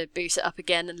boot it up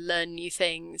again and learn new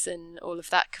things and all of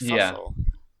that kerfuffle.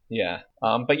 Yeah.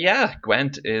 But yeah,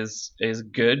 Gwent is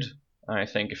good. I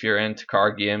think if you're into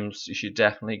card games, you should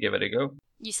definitely give it a go.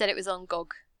 You said it was on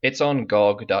GOG. It's on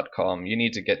GOG.com. You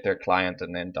need to get their client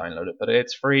and then download it, but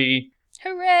it's free.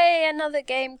 Hooray, another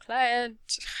game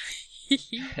client.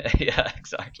 Yeah,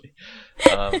 exactly.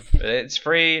 It's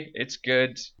free, it's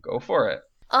good, go for it.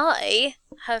 I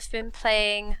have been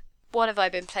playing what have I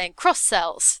been playing? Cross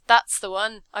Cells. That's the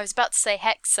one. I was about to say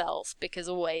Hex Cells, because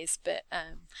always, but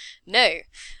no.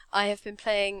 I have been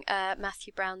playing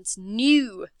Matthew Brown's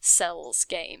new Cells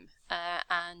game,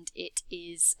 and it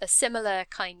is a similar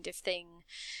kind of thing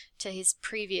to his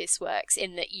previous works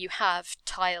in that you have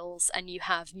tiles and you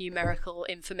have numerical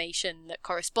information that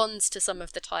corresponds to some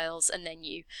of the tiles, and then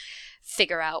you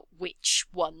figure out which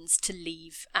ones to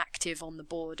leave active on the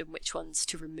board and which ones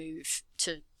to remove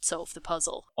to solve the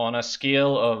puzzle. On a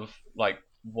scale of like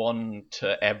 1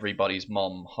 to everybody's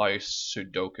mum, how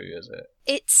Sudoku is it?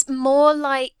 It's more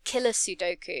like Killer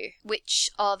Sudoku, which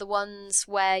are the ones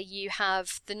where you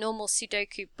have the normal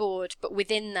Sudoku board, but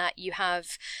within that you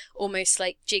have almost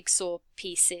like jigsaw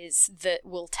pieces that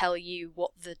will tell you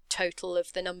what the total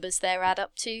of the numbers there add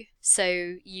up to.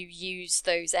 So you use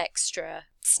those extra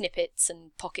snippets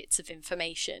and pockets of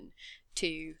information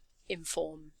to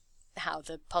inform how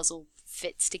the puzzle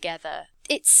fits together.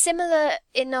 It's similar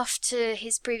enough to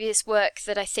his previous work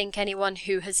that I think anyone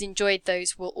who has enjoyed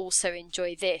those will also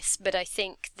enjoy this, but I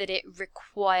think that it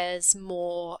requires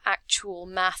more actual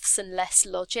maths and less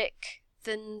logic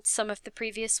than some of the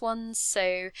previous ones.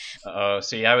 So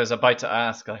See, I was about to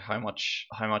ask like how much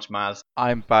maths.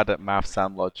 I'm bad at maths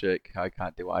and logic. I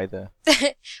can't do either.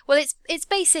 well, it's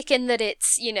basic in that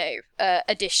it's,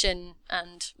 addition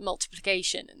and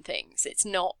multiplication and things. It's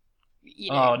not,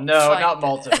 oh no, not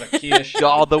multiplication.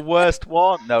 Oh, the worst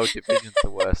one. No, division's the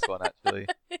worst one, actually.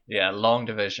 Yeah, long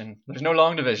division. There's no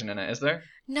long division in it, is there?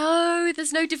 No,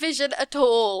 there's no division at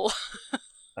all.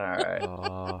 Alright.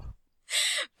 Oh.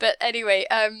 But anyway,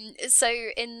 so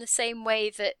in the same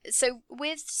way so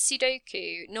with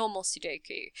Sudoku, normal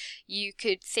Sudoku, you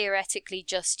could theoretically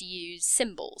just use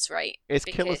symbols, right? It's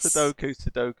Killer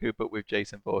Sudoku, but with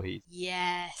Jason Voorhees.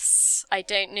 Yes, I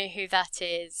don't know who that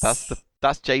is.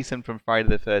 That's Jason from Friday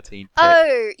the 13th.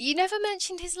 Oh, you never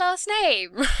mentioned his last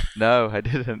name. No, I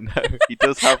didn't know. He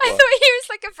does have I one. thought he was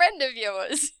like a friend of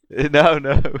yours.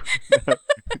 No.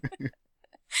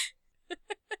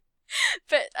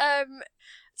 But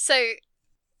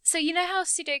so you know how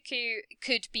Sudoku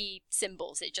could be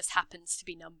symbols, it just happens to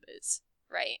be numbers,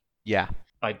 right? Yeah.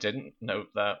 I didn't note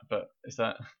that, but is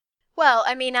that... Well,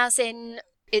 I mean, as in,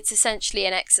 it's essentially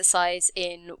an exercise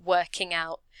in working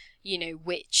out,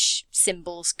 which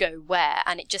symbols go where,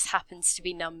 and it just happens to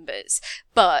be numbers.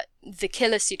 But the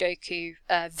Killer Sudoku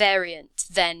variant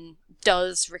then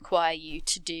does require you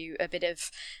to do a bit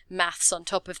of maths on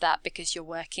top of that, because you're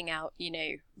working out,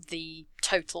 the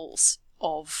totals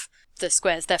of the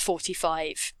squares. They're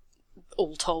 45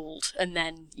 all told, and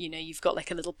then you've got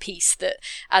like a little piece that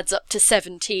adds up to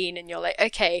 17, and you're like,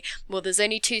 okay, well there's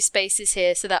only 2 spaces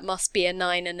here, so that must be a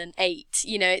 9 and an 8.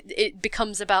 It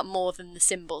becomes about more than the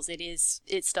symbols.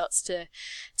 It starts to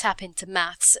tap into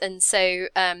maths, and so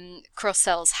Cross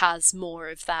Cells has more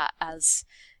of that as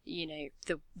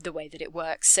the way that it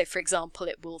works. So for example,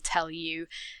 it will tell you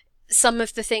some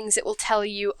of the things it will tell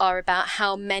you are about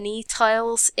how many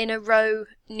tiles in a row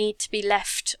need to be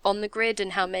left on the grid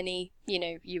and how many,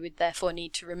 you would therefore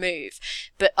need to remove.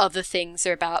 But other things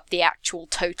are about the actual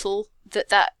total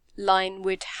that line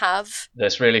would have.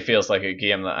 This really feels like a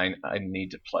game that I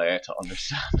need to play to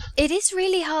understand. It is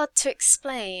really hard to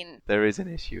explain. There is an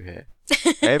issue here.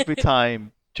 Every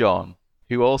time John,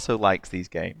 who also likes these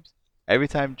games, every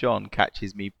time John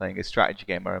catches me playing a strategy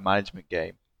game or a management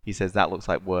game, he says, that looks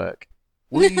like work.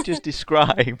 What you just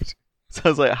described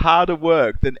sounds like harder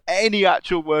work than any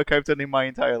actual work I've done in my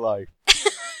entire life.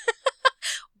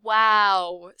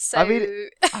 Wow. So I mean,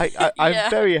 I'm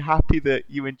very happy that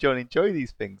you and John enjoy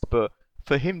these things, but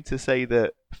for him to say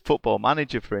that Football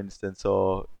Manager, for instance,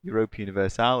 or Europa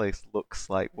Universalis looks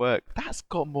like work,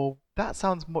 that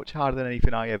sounds much harder than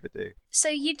anything I ever do. So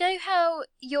you know how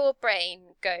your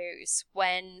brain goes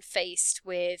when faced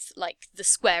with like the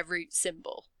square root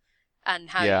symbol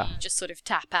and how you just sort of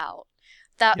tap out?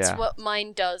 That's what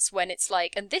mine does when it's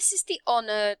like, and this is the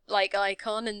honor like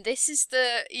icon, and this is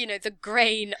the the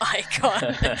grain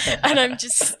icon, and I'm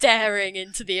just staring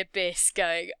into the abyss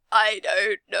going, I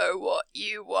don't know what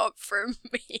you want from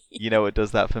me. You know what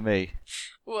does that for me?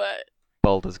 What?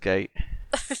 Baldur's Gate.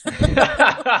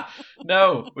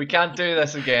 No, we can't do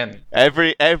this again.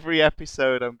 Every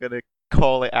episode I'm gonna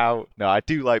call it out. No, I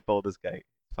do like Baldur's Gate.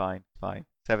 Fine.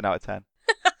 7 out of 10.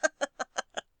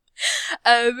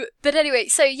 But anyway,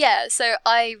 so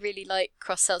I really like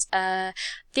Cross Cells. The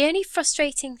only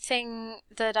frustrating thing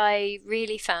that I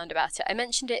really found about it, I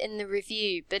mentioned it in the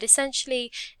review, but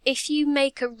essentially, if you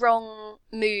make a wrong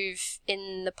move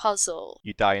in the puzzle,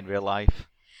 You die in real life.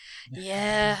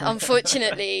 yeah,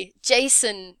 unfortunately,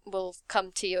 Jason will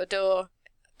come to your door,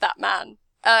 that man.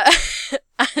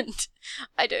 And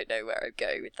I don't know where I'm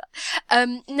going with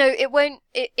that. No, it won't.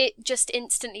 It just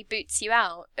instantly boots you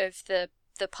out of the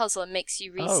puzzle and makes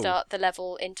you restart the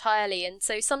level entirely. And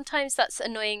so sometimes that's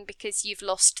annoying because you've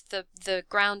lost the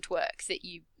groundwork that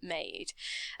you made.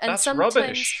 And That's sometimes,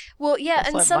 rubbish. well, yeah, That's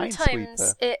and like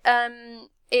sometimes Minesweeper.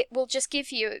 it will just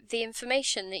give you the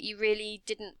information that you really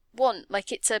didn't want.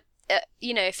 Like it's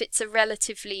if it's a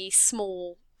relatively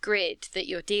small grid that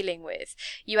you're dealing with,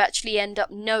 you actually end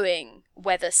up knowing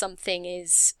whether something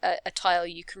is a tile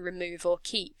you can remove or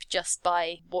keep just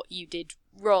by what you did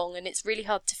wrong, and it's really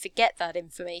hard to forget that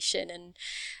information. And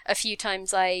a few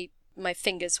times my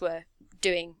fingers were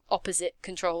doing opposite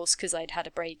controls because I'd had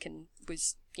a break and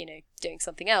was doing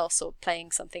something else or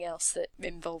playing something else that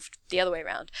involved the other way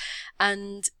around,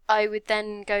 and I would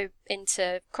then go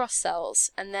into cross cells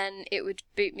and then it would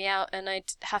boot me out and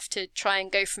I'd have to try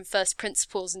and go from first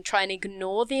principles and try and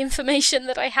ignore the information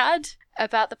that I had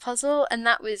about the puzzle. And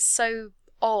that was so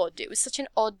odd. It was such an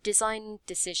odd design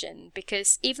decision,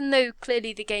 because even though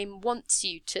clearly the game wants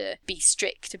you to be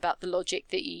strict about the logic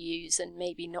that you use and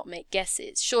maybe not make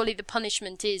guesses, surely the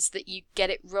punishment is that you get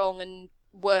it wrong and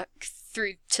work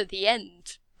through to the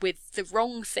end with the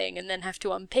wrong thing and then have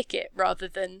to unpick it, rather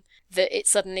than that it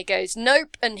suddenly goes,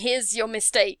 nope, and here's your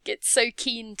mistake. It's so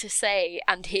keen to say,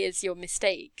 and here's your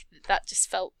mistake. That just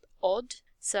felt odd.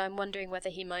 So I'm wondering whether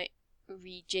he might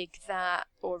rejig that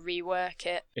or rework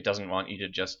it. It doesn't want you to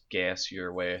just guess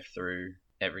your way through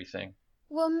everything.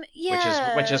 Well,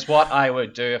 yeah. Which is what I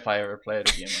would do if I ever played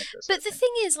a game like this. But the thing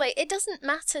is, like, it doesn't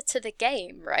matter to the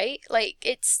game, right? Like,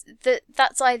 it's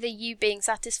that's either you being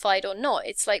satisfied or not.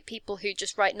 It's like people who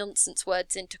just write nonsense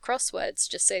words into crosswords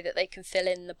just so that they can fill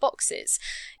in the boxes.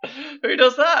 Who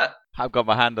does that? I've got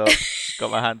my hand up.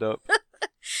 Got my hand up.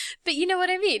 But you know what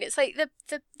I mean? It's like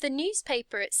the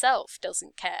newspaper itself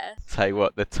doesn't care. Tell you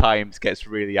what, the Times gets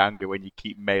really angry when you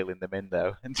keep mailing them in,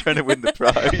 though, and trying to win the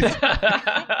prize.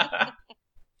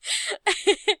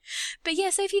 But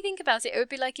yeah, so if you think about it, it would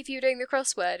be like if you were doing the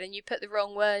crossword and you put the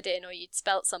wrong word in, or you'd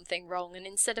spelt something wrong, and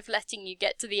instead of letting you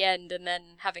get to the end and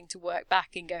then having to work back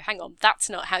and go, hang on, that's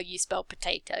not how you spell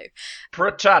potato.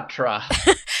 Protatra.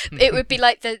 It would be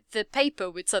like the paper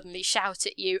would suddenly shout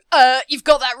at you, you've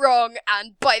got that wrong,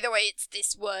 and by the way, it's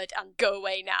this word, and go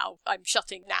away now. I'm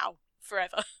shutting now,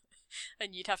 forever.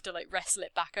 And you'd have to like wrestle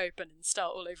it back open and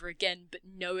start all over again, but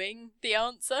knowing the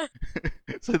answer.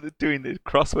 So they're doing the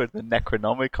crossword, the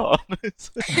Necronomicon.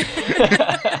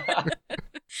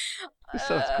 This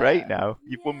sounds great now.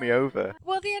 You've won me over.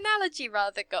 Well, the analogy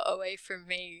rather got away from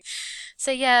me.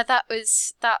 So yeah,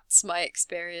 that's my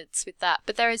experience with that.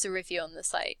 But there is a review on the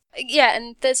site. Yeah,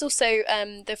 and there's also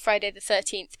the Friday the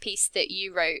 13th piece that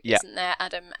you wrote, isn't there,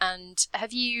 Adam? And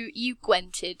have you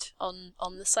gwented on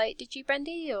the site, did you,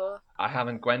 Brendy, or? I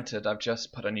haven't gwented, I've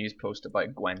just put a news post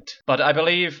about Gwent. But I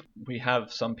believe we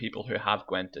have some people who have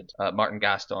gwented. Martin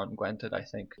Gaston gwented, I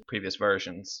think, previous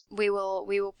versions. We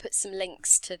will put some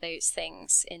links to those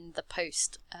things in the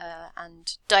post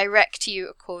and direct you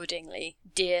accordingly,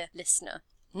 dear listener.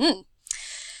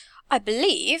 I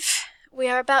believe we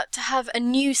are about to have a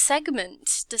new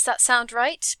segment. Does that sound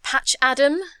right, Patch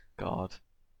Adam? God.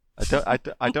 I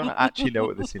don't actually know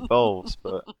what this involves,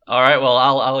 but All right, well,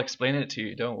 I'll explain it to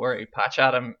you. Don't worry. Patch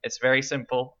Adam, it's very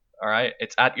simple. All right,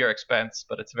 it's at your expense,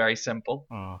 but it's very simple.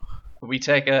 We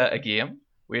take a game,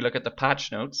 we look at the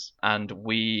patch notes, and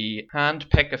we hand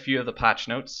pick a few of the patch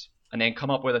notes, and then come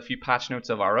up with a few patch notes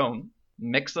of our own,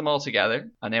 mix them all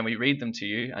together, and then we read them to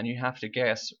you, and you have to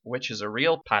guess which is a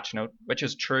real patch note, which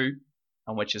is true,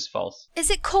 and which is false.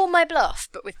 Is it Call My Bluff,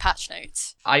 but with patch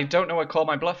notes? I don't know what Call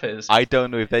My Bluff is. I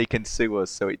don't know if they can sue us,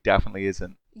 so it definitely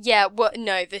isn't. Yeah, well,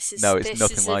 no, this is nothing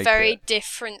a like very it.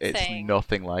 different It's thing.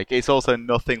 nothing like. It's also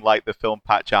nothing like the film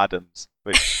Patch Adams,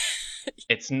 which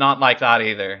It's not like that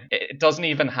either. It doesn't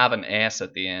even have an S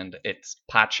at the end. It's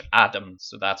Patch Adam,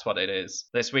 so that's what it is.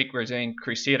 This week we're doing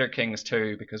Crusader Kings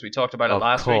 2 because we talked about it Of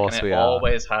last week, course and we it are.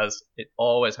 always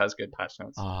has good patch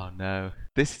notes. oh no,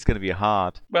 this is going to be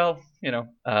hard. Well,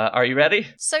 are you ready?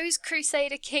 So's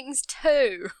Crusader Kings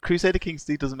 2. Crusader Kings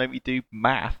 2 doesn't make me do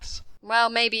maths. Well,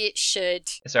 maybe it should.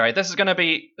 It's alright. This is gonna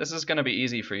be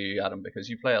easy for you, Adam, because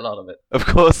you play a lot of it. Of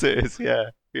course it is.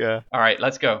 Yeah. All right,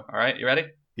 let's go. All right, you ready?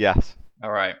 Yes.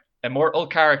 All right. Immortal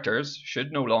characters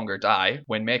should no longer die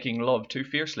when making love too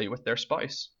fiercely with their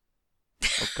spouse.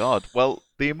 Oh God. Well,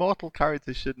 the immortal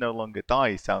characters should no longer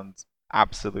die sounds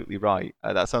absolutely right.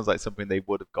 That sounds like something they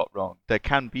would have got wrong. There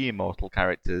can be immortal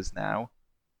characters now,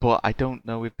 but I don't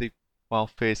know if they, while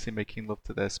fiercely making love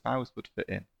to their spouse, would fit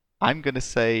in. I'm going to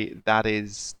say that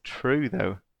is true,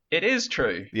 though. It is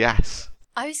true. Yes.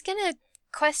 I was gonna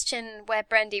question where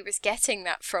Brandy was getting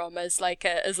that from as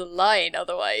a line.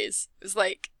 Otherwise, it was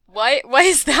like, why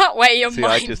is that where your See,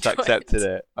 mind I just went? accepted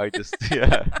it. I just,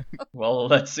 yeah. Well,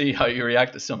 let's see how you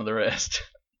react to some of the rest.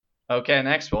 Okay,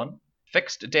 next one.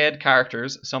 Fixed dead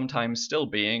characters sometimes still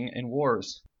being in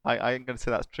wars. I'm going to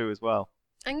say that's true as well.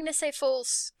 I'm gonna say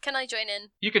false. Can I join in?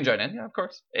 You can join in, yeah, of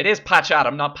course. It is Patch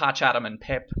Adam, not Patch Adam and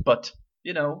Pip, but,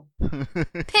 you know.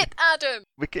 Pip Adam.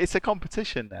 It's a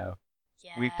competition now.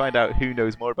 Yeah. We find out who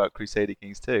knows more about Crusader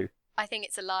Kings 2. I think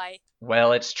it's a lie.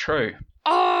 Well, it's true.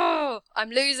 Oh,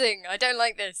 I'm losing. I don't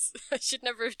like this. I should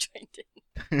never have joined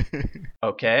in.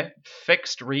 Okay.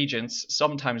 Fixed regents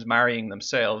sometimes marrying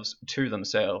themselves to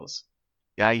themselves.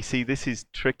 Yeah, you see, this is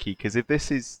tricky, because if this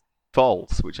is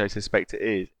false, which I suspect it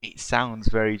is, it sounds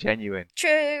very genuine.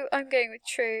 True. I'm going with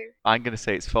true. I'm going to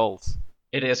say it's false.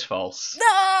 It is false.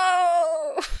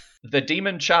 No! The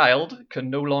demon child can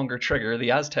no longer trigger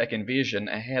the Aztec invasion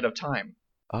ahead of time.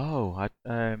 Oh, I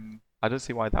don't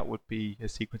see why that would be a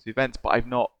sequence of events, but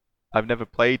I've never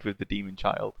played with the Demon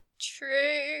Child.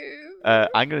 True.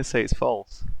 I'm going to say it's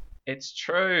false. It's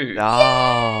true.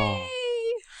 Oh,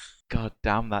 Yay! God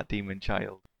damn that Demon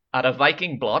Child. At a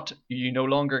Viking blot, you no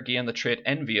longer gain the trait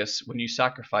envious when you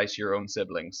sacrifice your own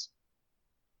siblings.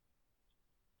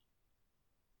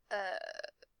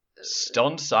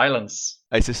 Stunned silence.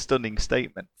 It's a stunning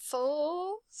statement.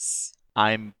 False.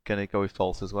 I'm going to go with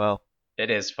false as well. It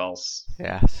is false.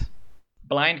 Yes.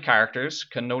 Blind characters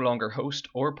can no longer host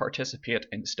or participate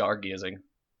in stargazing.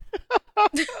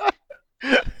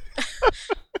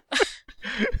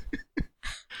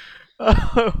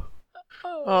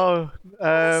 Oh,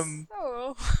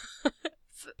 Oh.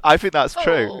 I think that's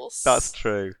true. False. That's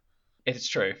true. It's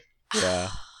true. Yeah.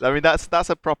 I mean, that's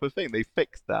a proper thing. They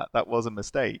fixed that. That was a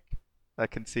mistake. I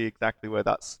can see exactly where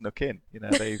that snuck in. You know,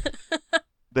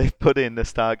 they've put in the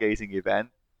stargazing event.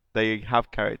 They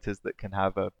have characters that can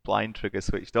have a blind trigger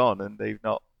switched on, and they've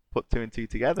not put two and two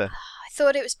together. I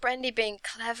thought it was Brandy being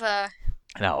clever,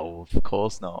 No, of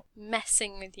course not.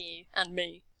 messing with you and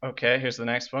me. Okay, here's the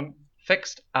next one.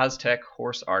 Fixed Aztec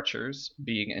horse archers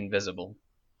being invisible.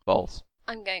 False.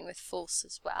 I'm going with false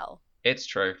as well. It's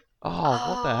true. Oh,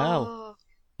 what the hell?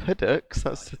 Pudux,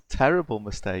 that's a terrible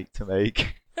mistake to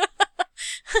make.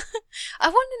 I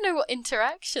want to know what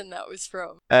interaction that was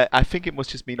from. I think it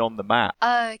must just mean on the map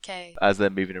Oh, okay. as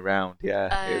they're moving around.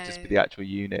 Yeah, it would just be the actual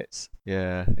units.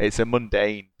 Yeah, it's a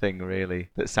mundane thing really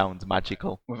that sounds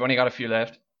magical. We've only got a few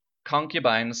left.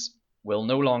 Concubines will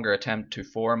no longer attempt to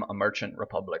form a merchant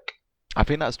republic. I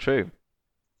think that's true.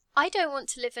 I don't want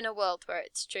to live in a world where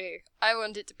it's true. I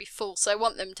want it to be false. I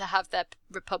want them to have their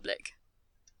republic.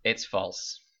 It's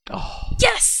false. Oh,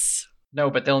 Yes! No,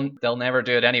 but they'll never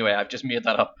do it anyway. I've just made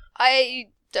that up. I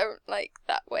don't like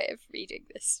that way of reading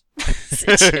this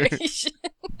situation.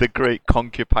 the Great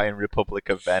Concubine Republic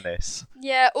of Venice.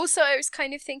 Yeah, also I was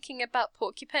kind of thinking about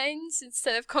porcupines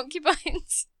instead of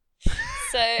concubines.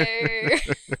 So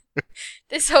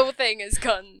this whole thing has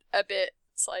gone a bit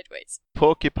sideways.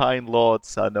 Porcupine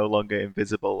lords are no longer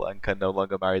invisible and can no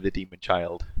longer marry the demon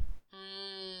child.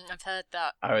 I've heard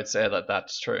that. I would say that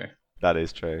that's true. That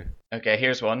is true. Okay,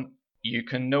 here's one. You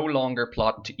can no longer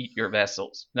plot to eat your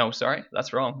vessels. No, sorry,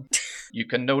 that's wrong. You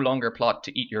can no longer plot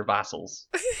to eat your vassals.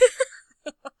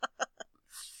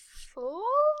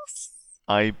 False?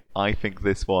 I think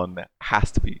this one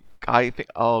has to be. I think.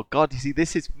 Oh God, you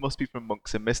see, must be from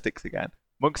Monks and Mystics again.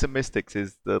 Monks and Mystics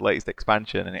is the latest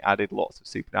expansion, and it added lots of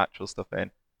supernatural stuff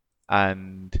in.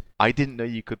 And I didn't know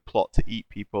you could plot to eat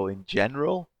people in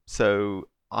general, so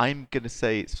I'm gonna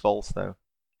say it's false though.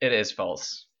 It is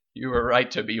false. You were right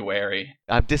to be wary.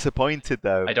 I'm disappointed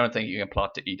though. I don't think you can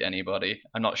plot to eat anybody.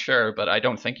 I'm not sure, but I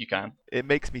don't think you can. It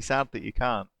makes me sad that you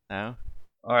can't now.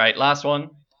 Alright, last one.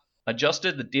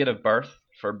 Adjusted the date of birth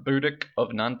for Boudic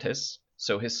of Nantes,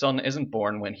 so his son isn't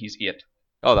born when he's 8.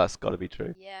 Oh, that's got to be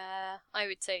true. Yeah, I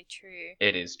would say true.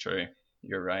 It is true.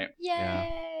 You're right.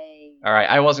 Yay! Alright,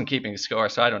 I wasn't keeping score,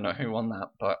 so I don't know who won that,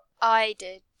 but I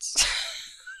did.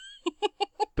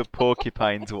 The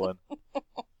porcupines one.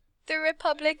 The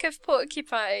Republic of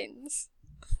Porcupines.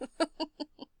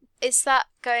 Is that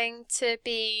going to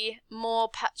be more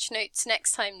patch notes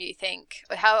next time, do you think?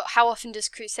 Or how often does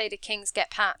Crusader Kings get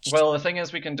patched? well, the thing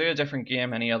is, we can do a different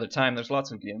game any other time. There's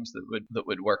lots of games that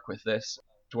would work with this.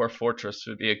 Dwarf Fortress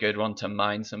would be a good one to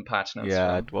mine some patch notes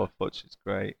Yeah, from. Dwarf Butch is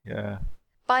great. Yeah.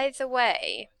 By the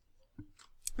way,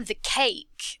 the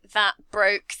cake that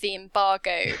broke the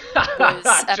embargo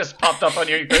It just popped up on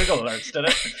your Google alerts, did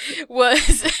it?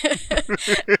 was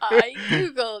I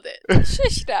googled it.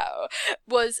 Shush now.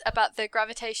 Was about the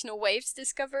gravitational waves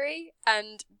discovery,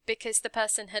 and because the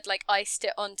person had iced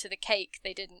it onto the cake,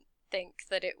 they didn't think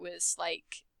that it was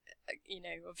like,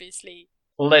 obviously.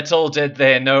 Little did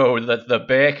they know that the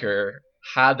baker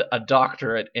had a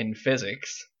doctorate in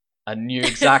physics and knew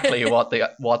exactly what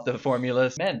the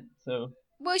formulas meant. So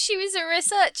Well, she was a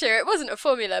researcher. It wasn't a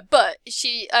formula, but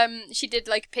she did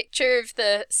like a picture of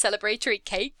the celebratory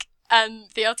cake.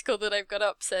 And the article that I've got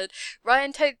up said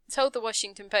Ryan told the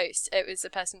Washington Post, it was a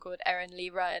person called Erin Lee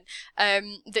Ryan,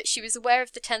 that she was aware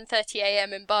of the 10:30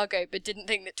 a.m. embargo, but didn't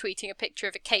think that tweeting a picture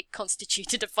of a cake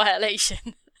constituted a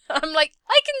violation. I'm like,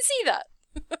 I can see that.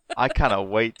 I cannot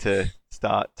wait to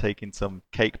start taking some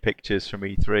cake pictures from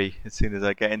E3. As soon as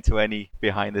I get into any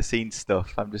behind the scenes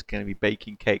stuff, I'm just going to be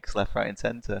baking cakes left, right, and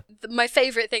centre. My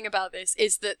favourite thing about this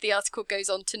is that the article goes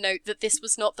on to note that this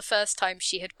was not the first time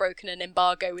she had broken an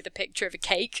embargo with a picture of a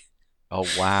cake. Oh,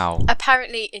 wow.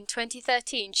 Apparently, in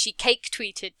 2013, she cake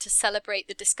tweeted to celebrate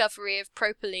the discovery of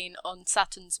propylene on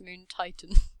Saturn's moon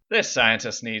Titan. this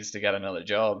scientist needs to get another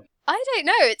job. I don't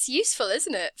know. It's useful,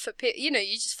 isn't it? For you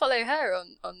just follow her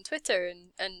on Twitter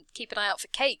and keep an eye out for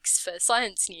cakes for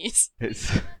science news.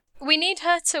 We need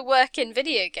her to work in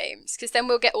video games because then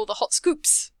we'll get all the hot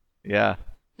scoops. Yeah.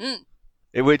 Mm.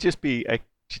 It would just be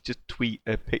she'd just tweet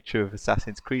a picture of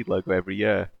Assassin's Creed logo every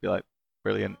year. Be like,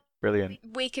 brilliant.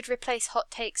 We could replace hot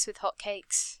takes with hot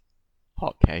cakes.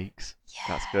 Hot cakes. Yeah.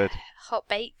 That's good. Hot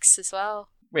bakes as well.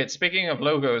 Wait, speaking of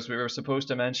logos, we were supposed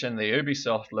to mention the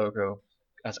Ubisoft logo,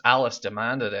 as Alice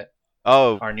demanded it.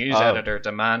 Oh, our news editor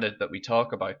demanded that we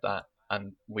talk about that,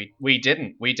 and we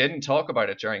didn't. We didn't talk about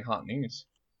it during Hot News.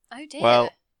 Oh dear. Well,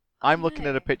 I'm looking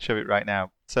at a picture of it right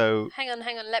now. So hang on.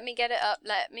 Let me get it up.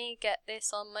 Let me get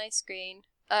this on my screen.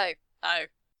 Oh.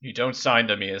 You don't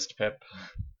sound amused, Pip.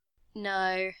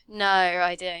 No,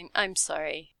 I don't. I'm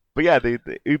sorry. But yeah, the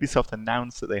Ubisoft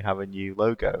announced that they have a new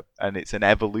logo, and it's an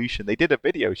evolution. They did a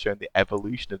video showing the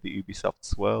evolution of the Ubisoft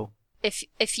swirl.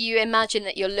 If you imagine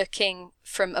that you're looking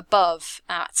from above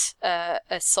at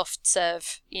a soft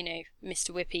serve, Mr.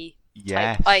 Whippy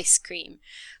type ice cream,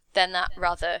 then that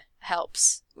rather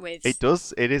helps with. It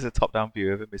does. It is a top-down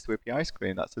view of a Mr. Whippy ice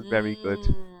cream. That's a very good.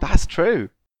 That's true.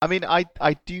 I mean, I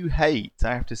do hate,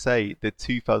 I have to say, the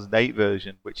 2008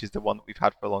 version, which is the one that we've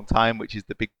had for a long time, which is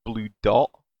the big blue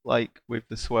dot, like with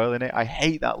the swirl in it. I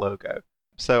hate that logo.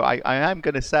 So I am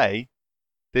going to say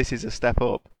this is a step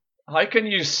up. How can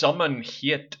you summon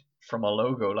hate from a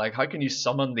logo? Like, how can you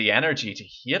summon the energy to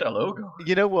hate a logo?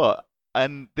 You know what?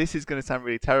 And this is going to sound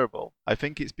really terrible. I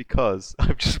think it's because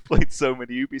I've just played so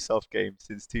many Ubisoft games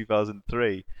since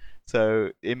 2003.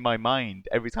 So in my mind,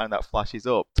 every time that flashes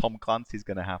up, Tom Clancy's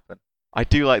going to happen. I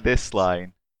do like this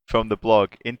line from the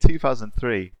blog. In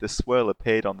 2003, the swirl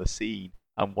appeared on the scene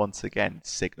and once again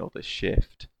signaled a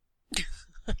shift.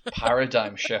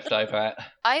 Paradigm shift, I bet.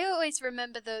 I always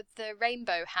remember the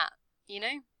rainbow hat,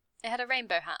 It had a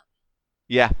rainbow hat.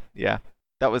 Yeah.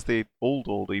 That was the old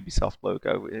Ubisoft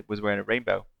logo. It was wearing a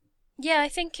rainbow. Yeah, I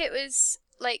think it was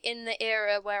like in the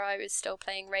era where I was still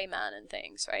playing Rayman and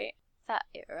things, right? That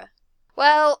era.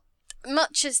 Well,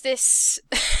 much as this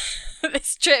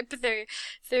this trip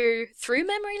through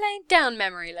memory lane, down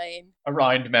memory lane,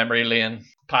 around memory lane,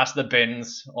 past the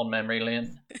bins on memory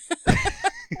lane.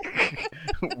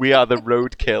 We are the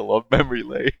roadkill of memory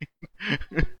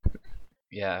lane.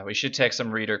 Yeah, we should take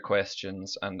some reader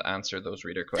questions and answer those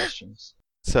reader questions.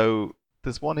 So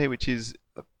there's one here which is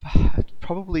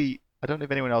probably, I don't know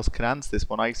if anyone else can answer this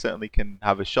one. I certainly can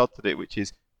have a shot at it, which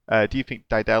is, do you think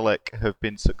Daedalic have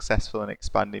been successful in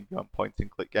expanding beyond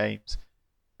point-and-click games?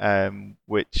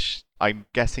 Which I'm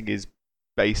guessing is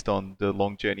based on the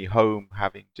Long Journey Home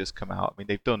having just come out. I mean,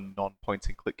 they've done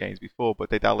non-point-and-click games before, but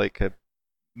Daedalic are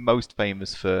most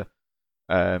famous for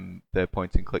their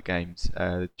point-and-click games.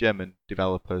 German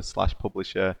developer /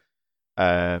 publisher.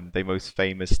 They most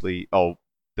famously,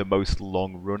 the most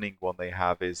long-running one they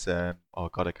have is, I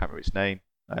can't remember its name.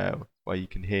 Where you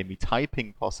can hear me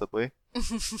typing, possibly.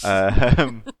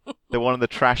 The one on the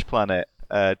Trash Planet,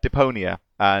 Deponia.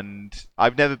 And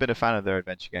I've never been a fan of their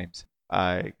adventure games,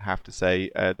 I have to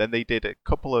say. Then they did a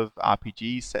couple of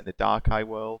RPGs set in the Dark-Eye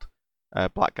world,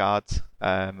 Blackguards,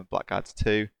 and Blackguards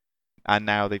 2. And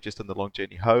now they've just done the Long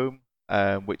Journey Home,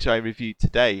 which I reviewed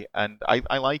today, and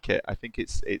I like it. I think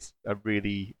it's a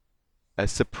really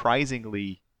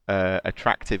surprisingly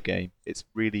attractive game. It's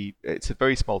a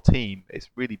very small team. It's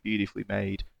really beautifully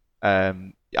made.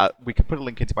 We can put a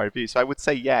link into my review. So I would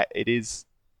say, yeah, it is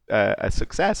a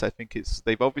success. I think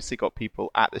they've obviously got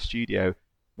people at the studio,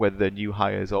 whether they're new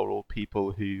hires or old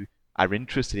people who are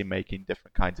interested in making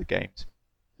different kinds of games.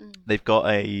 They've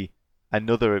got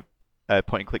another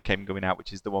point-and-click game going out,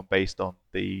 which is the one based on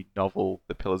the novel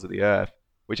The Pillars of the Earth,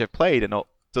 which I've played and it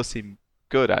does seem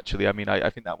good, actually. I mean, I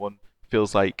think that one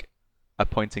feels like a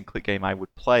point and click game I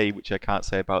would play, which I can't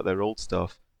say about their old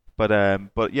stuff.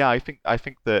 But yeah, I think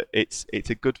that it's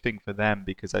a good thing for them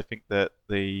because I think that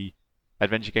the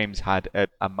adventure games had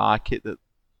a market that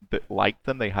liked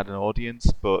them. They had an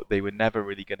audience, but they were never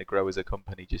really going to grow as a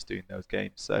company just doing those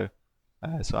games. So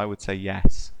I would say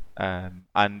yes.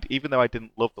 And even though I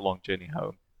didn't love The Long Journey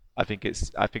Home, I think it's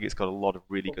got a lot of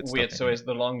really good Wait, stuff so in it. is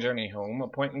The Long Journey Home a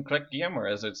point and click game, or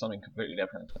is it something completely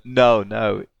different? No,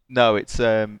 no, no. It's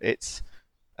an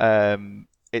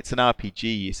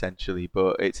RPG essentially,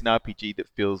 but it's an RPG that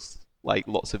feels like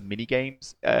lots of mini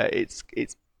games. It's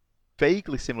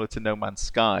vaguely similar to No Man's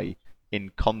Sky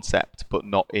in concept, but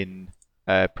not in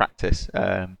practice.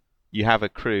 You have a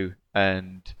crew,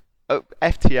 and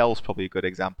FTL is probably a good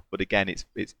example, but again, it's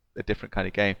a different kind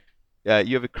of game.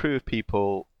 You have a crew of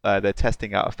people. They're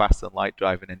testing out a faster than light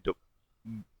drive and end up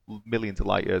millions of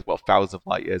light years, well, thousands of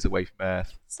light years away from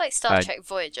Earth. It's like Star Trek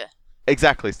Voyager.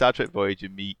 Exactly, Star Trek Voyager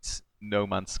meets No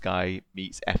Man's Sky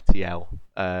meets FTL,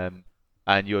 and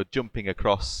you're jumping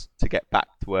across to get back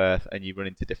to Earth, and you run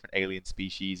into different alien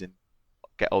species and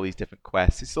get all these different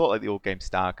quests. It's sort of like the old game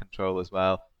Star Control as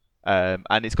well,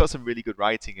 and it's got some really good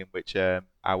writing in which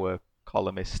our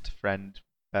columnist friend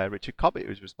Richard Cobbett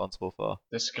was responsible for.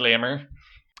 Disclaimer.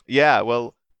 Yeah,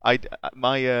 well,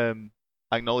 my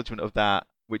acknowledgement of that,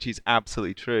 which is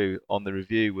absolutely true, on the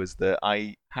review was that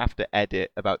I have to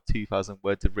edit about 2,000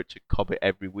 words of Richard Cobbett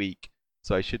every week,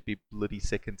 so I should be bloody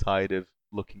sick and tired of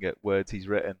looking at words he's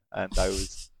written, and I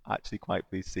was actually quite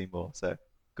pleased to see more. So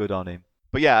good on him.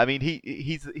 But yeah, I mean,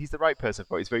 he's the right person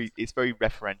for it. It's very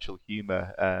referential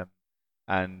humor,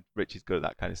 and Rich is good at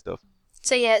that kind of stuff.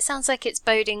 So yeah, it sounds like it's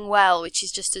boding well, which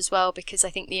is just as well because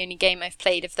I think the only game I've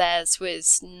played of theirs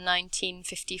was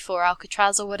 1954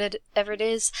 Alcatraz or whatever it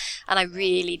is, and I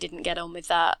really didn't get on with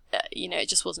that. It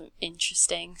just wasn't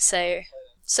interesting. So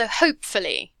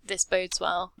hopefully this bodes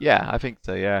well. Yeah, I think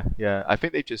so. Yeah, yeah. I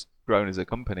think they've just grown as a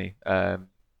company,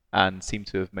 and seem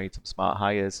to have made some smart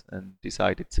hires and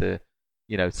decided to,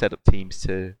 set up teams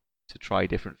to try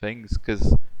different things.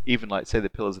 Because even like say the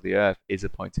Pillars of the Earth is a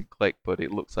point and click, but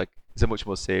it looks like it's a much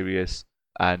more serious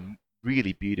and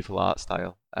really beautiful art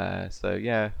style. So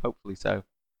yeah, hopefully so.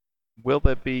 Will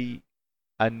there be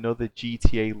another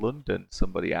GTA London?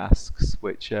 Somebody asks,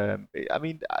 which I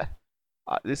mean,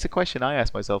 it's a question I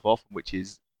ask myself often, which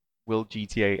is, will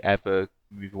GTA ever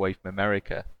move away from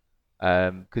America?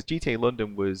 Because GTA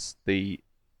London was the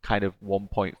kind of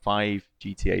 1.5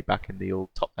 GTA back in the old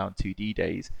top-down 2D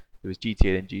days. There was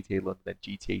GTA, then GTA London, then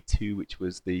GTA 2, which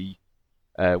was the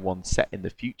one set in the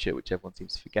future, which everyone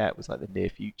seems to forget was like the near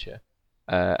future.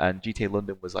 And GTA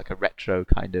London was like a retro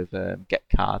kind of Get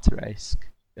Carter-esque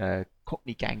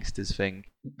Cockney gangsters thing.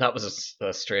 That was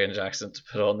a strange accent to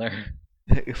put on there.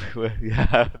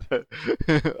 Yeah,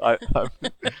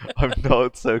 I'm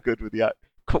not so good with the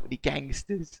Cockney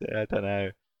gangsters. I don't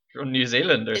know. From New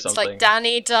Zealand or It's something. like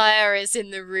Danny Dyer is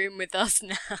in the room with us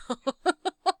now.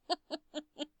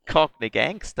 Cockney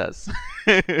gangsters.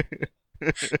 Oh my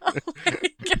God.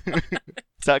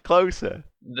 Is that closer?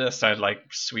 That sounds like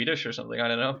Swedish or something. I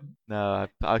don't know. No,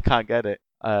 I can't get it.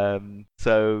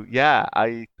 So yeah,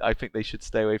 I think they should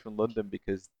stay away from London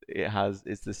because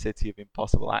it's the city of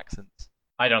impossible accents.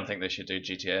 I don't think they should do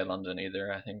GTA London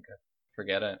either. I think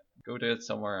forget it. Go do it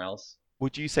somewhere else.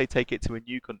 Would you say take it to a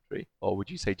new country, or would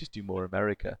you say just do more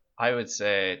America? I would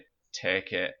say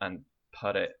take it and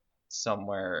put it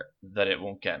somewhere that it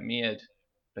won't get made,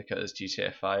 because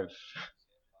GTA 5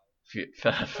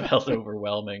 felt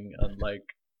overwhelming and like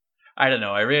I don't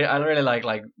know. I really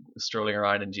like strolling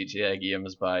around in GTA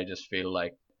games, but I just feel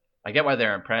like I get why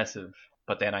they're impressive,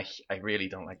 but then I really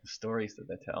don't like the stories that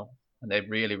they tell, and they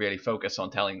really focus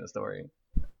on telling the story.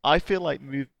 I feel like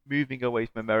moving away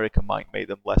from America might make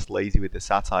them less lazy with the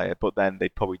satire, but then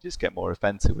they'd probably just get more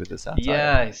offensive with the satire.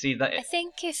 Yeah, I see that. I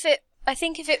think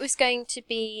if it was going to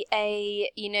be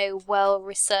a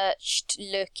well-researched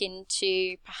look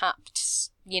into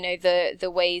perhaps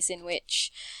the ways in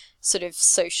which sort of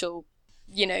social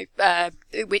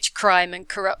which crime and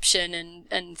corruption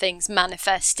and things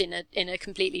manifest in a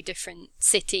completely different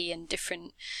city and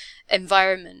different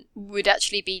environment would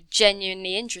actually be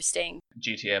genuinely interesting.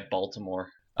 GTA Baltimore.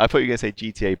 I thought you were going to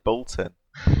say GTA Bolton.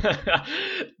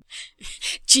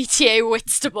 GTA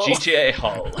Whitstable. GTA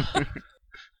Hull.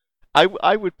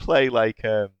 I would play like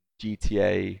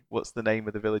GTA. What's the name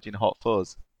of the village in Hot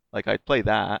Fuzz? Like I'd play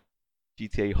that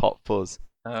GTA Hot Fuzz.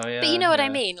 Oh yeah. But you know what I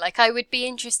mean? Like, I would be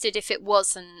interested if it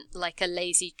wasn't like a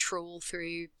lazy trawl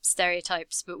through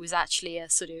stereotypes, but was actually a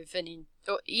sort of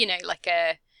like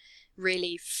a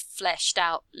really fleshed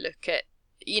out look at,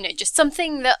 just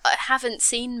something that I haven't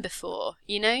seen before,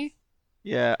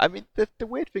 Yeah, I mean the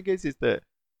weird thing is that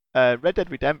Red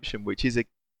Dead Redemption, which is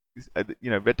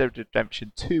Red Dead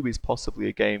Redemption 2 is possibly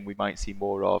a game we might see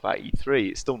more of at E3.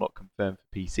 It's still not confirmed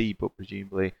for PC, but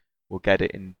presumably we'll get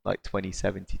it in like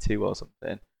 2072 or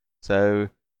something. So,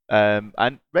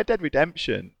 and Red Dead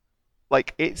Redemption,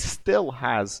 like it still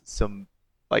has some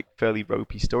like fairly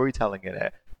ropey storytelling in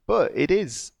it, but it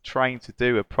is trying to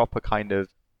do a proper kind of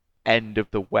end of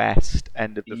the West,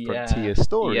 end of the Yeah, frontier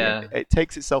story, and yeah, it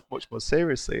takes itself much more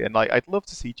seriously. And like, I'd love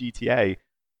to see GTA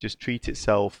just treat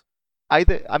itself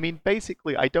either. I mean,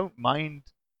 basically, I don't mind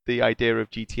the idea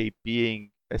of GTA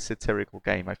being a satirical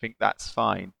game. I think that's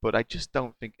fine, but I just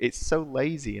don't think it's so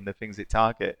lazy in the things it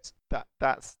targets.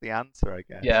 That's the answer, I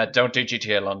guess. yeah. Don't do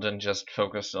GTA London. Just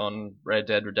focus on Red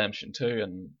Dead Redemption 2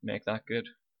 and make that good.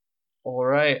 All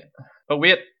right. But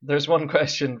wait, there's one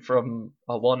question from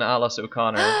one Alice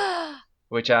O'Connor,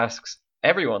 which asks,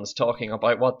 everyone's talking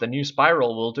about what the new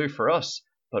Spiral will do for us,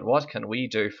 but what can we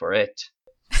do for it?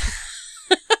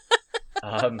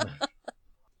 Um,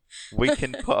 We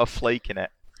can put a flake in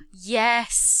it.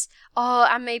 Yes. Oh,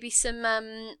 and maybe some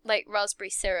like raspberry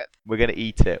syrup. We're gonna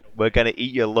eat it. We're gonna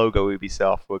eat your logo,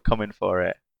 Ubisoft. We're coming for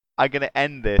it. I'm gonna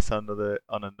end this on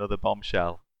another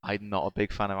bombshell. I'm not a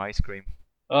big fan of ice cream.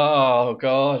 oh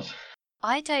God,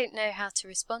 I don't know how to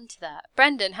respond to that.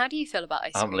 Brendan, how do you feel about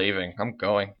ice I'm cream? leaving. I'm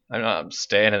going. I'm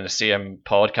staying in the CM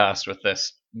podcast with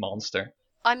this monster.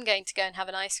 I'm going to go and have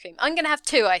an ice cream. I'm going to have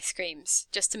 2 ice creams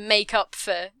just to make up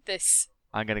for this.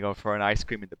 I'm gonna go for an ice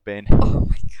cream in the bin. Oh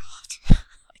my god.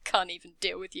 I can't even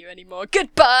deal with you anymore.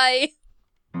 Goodbye!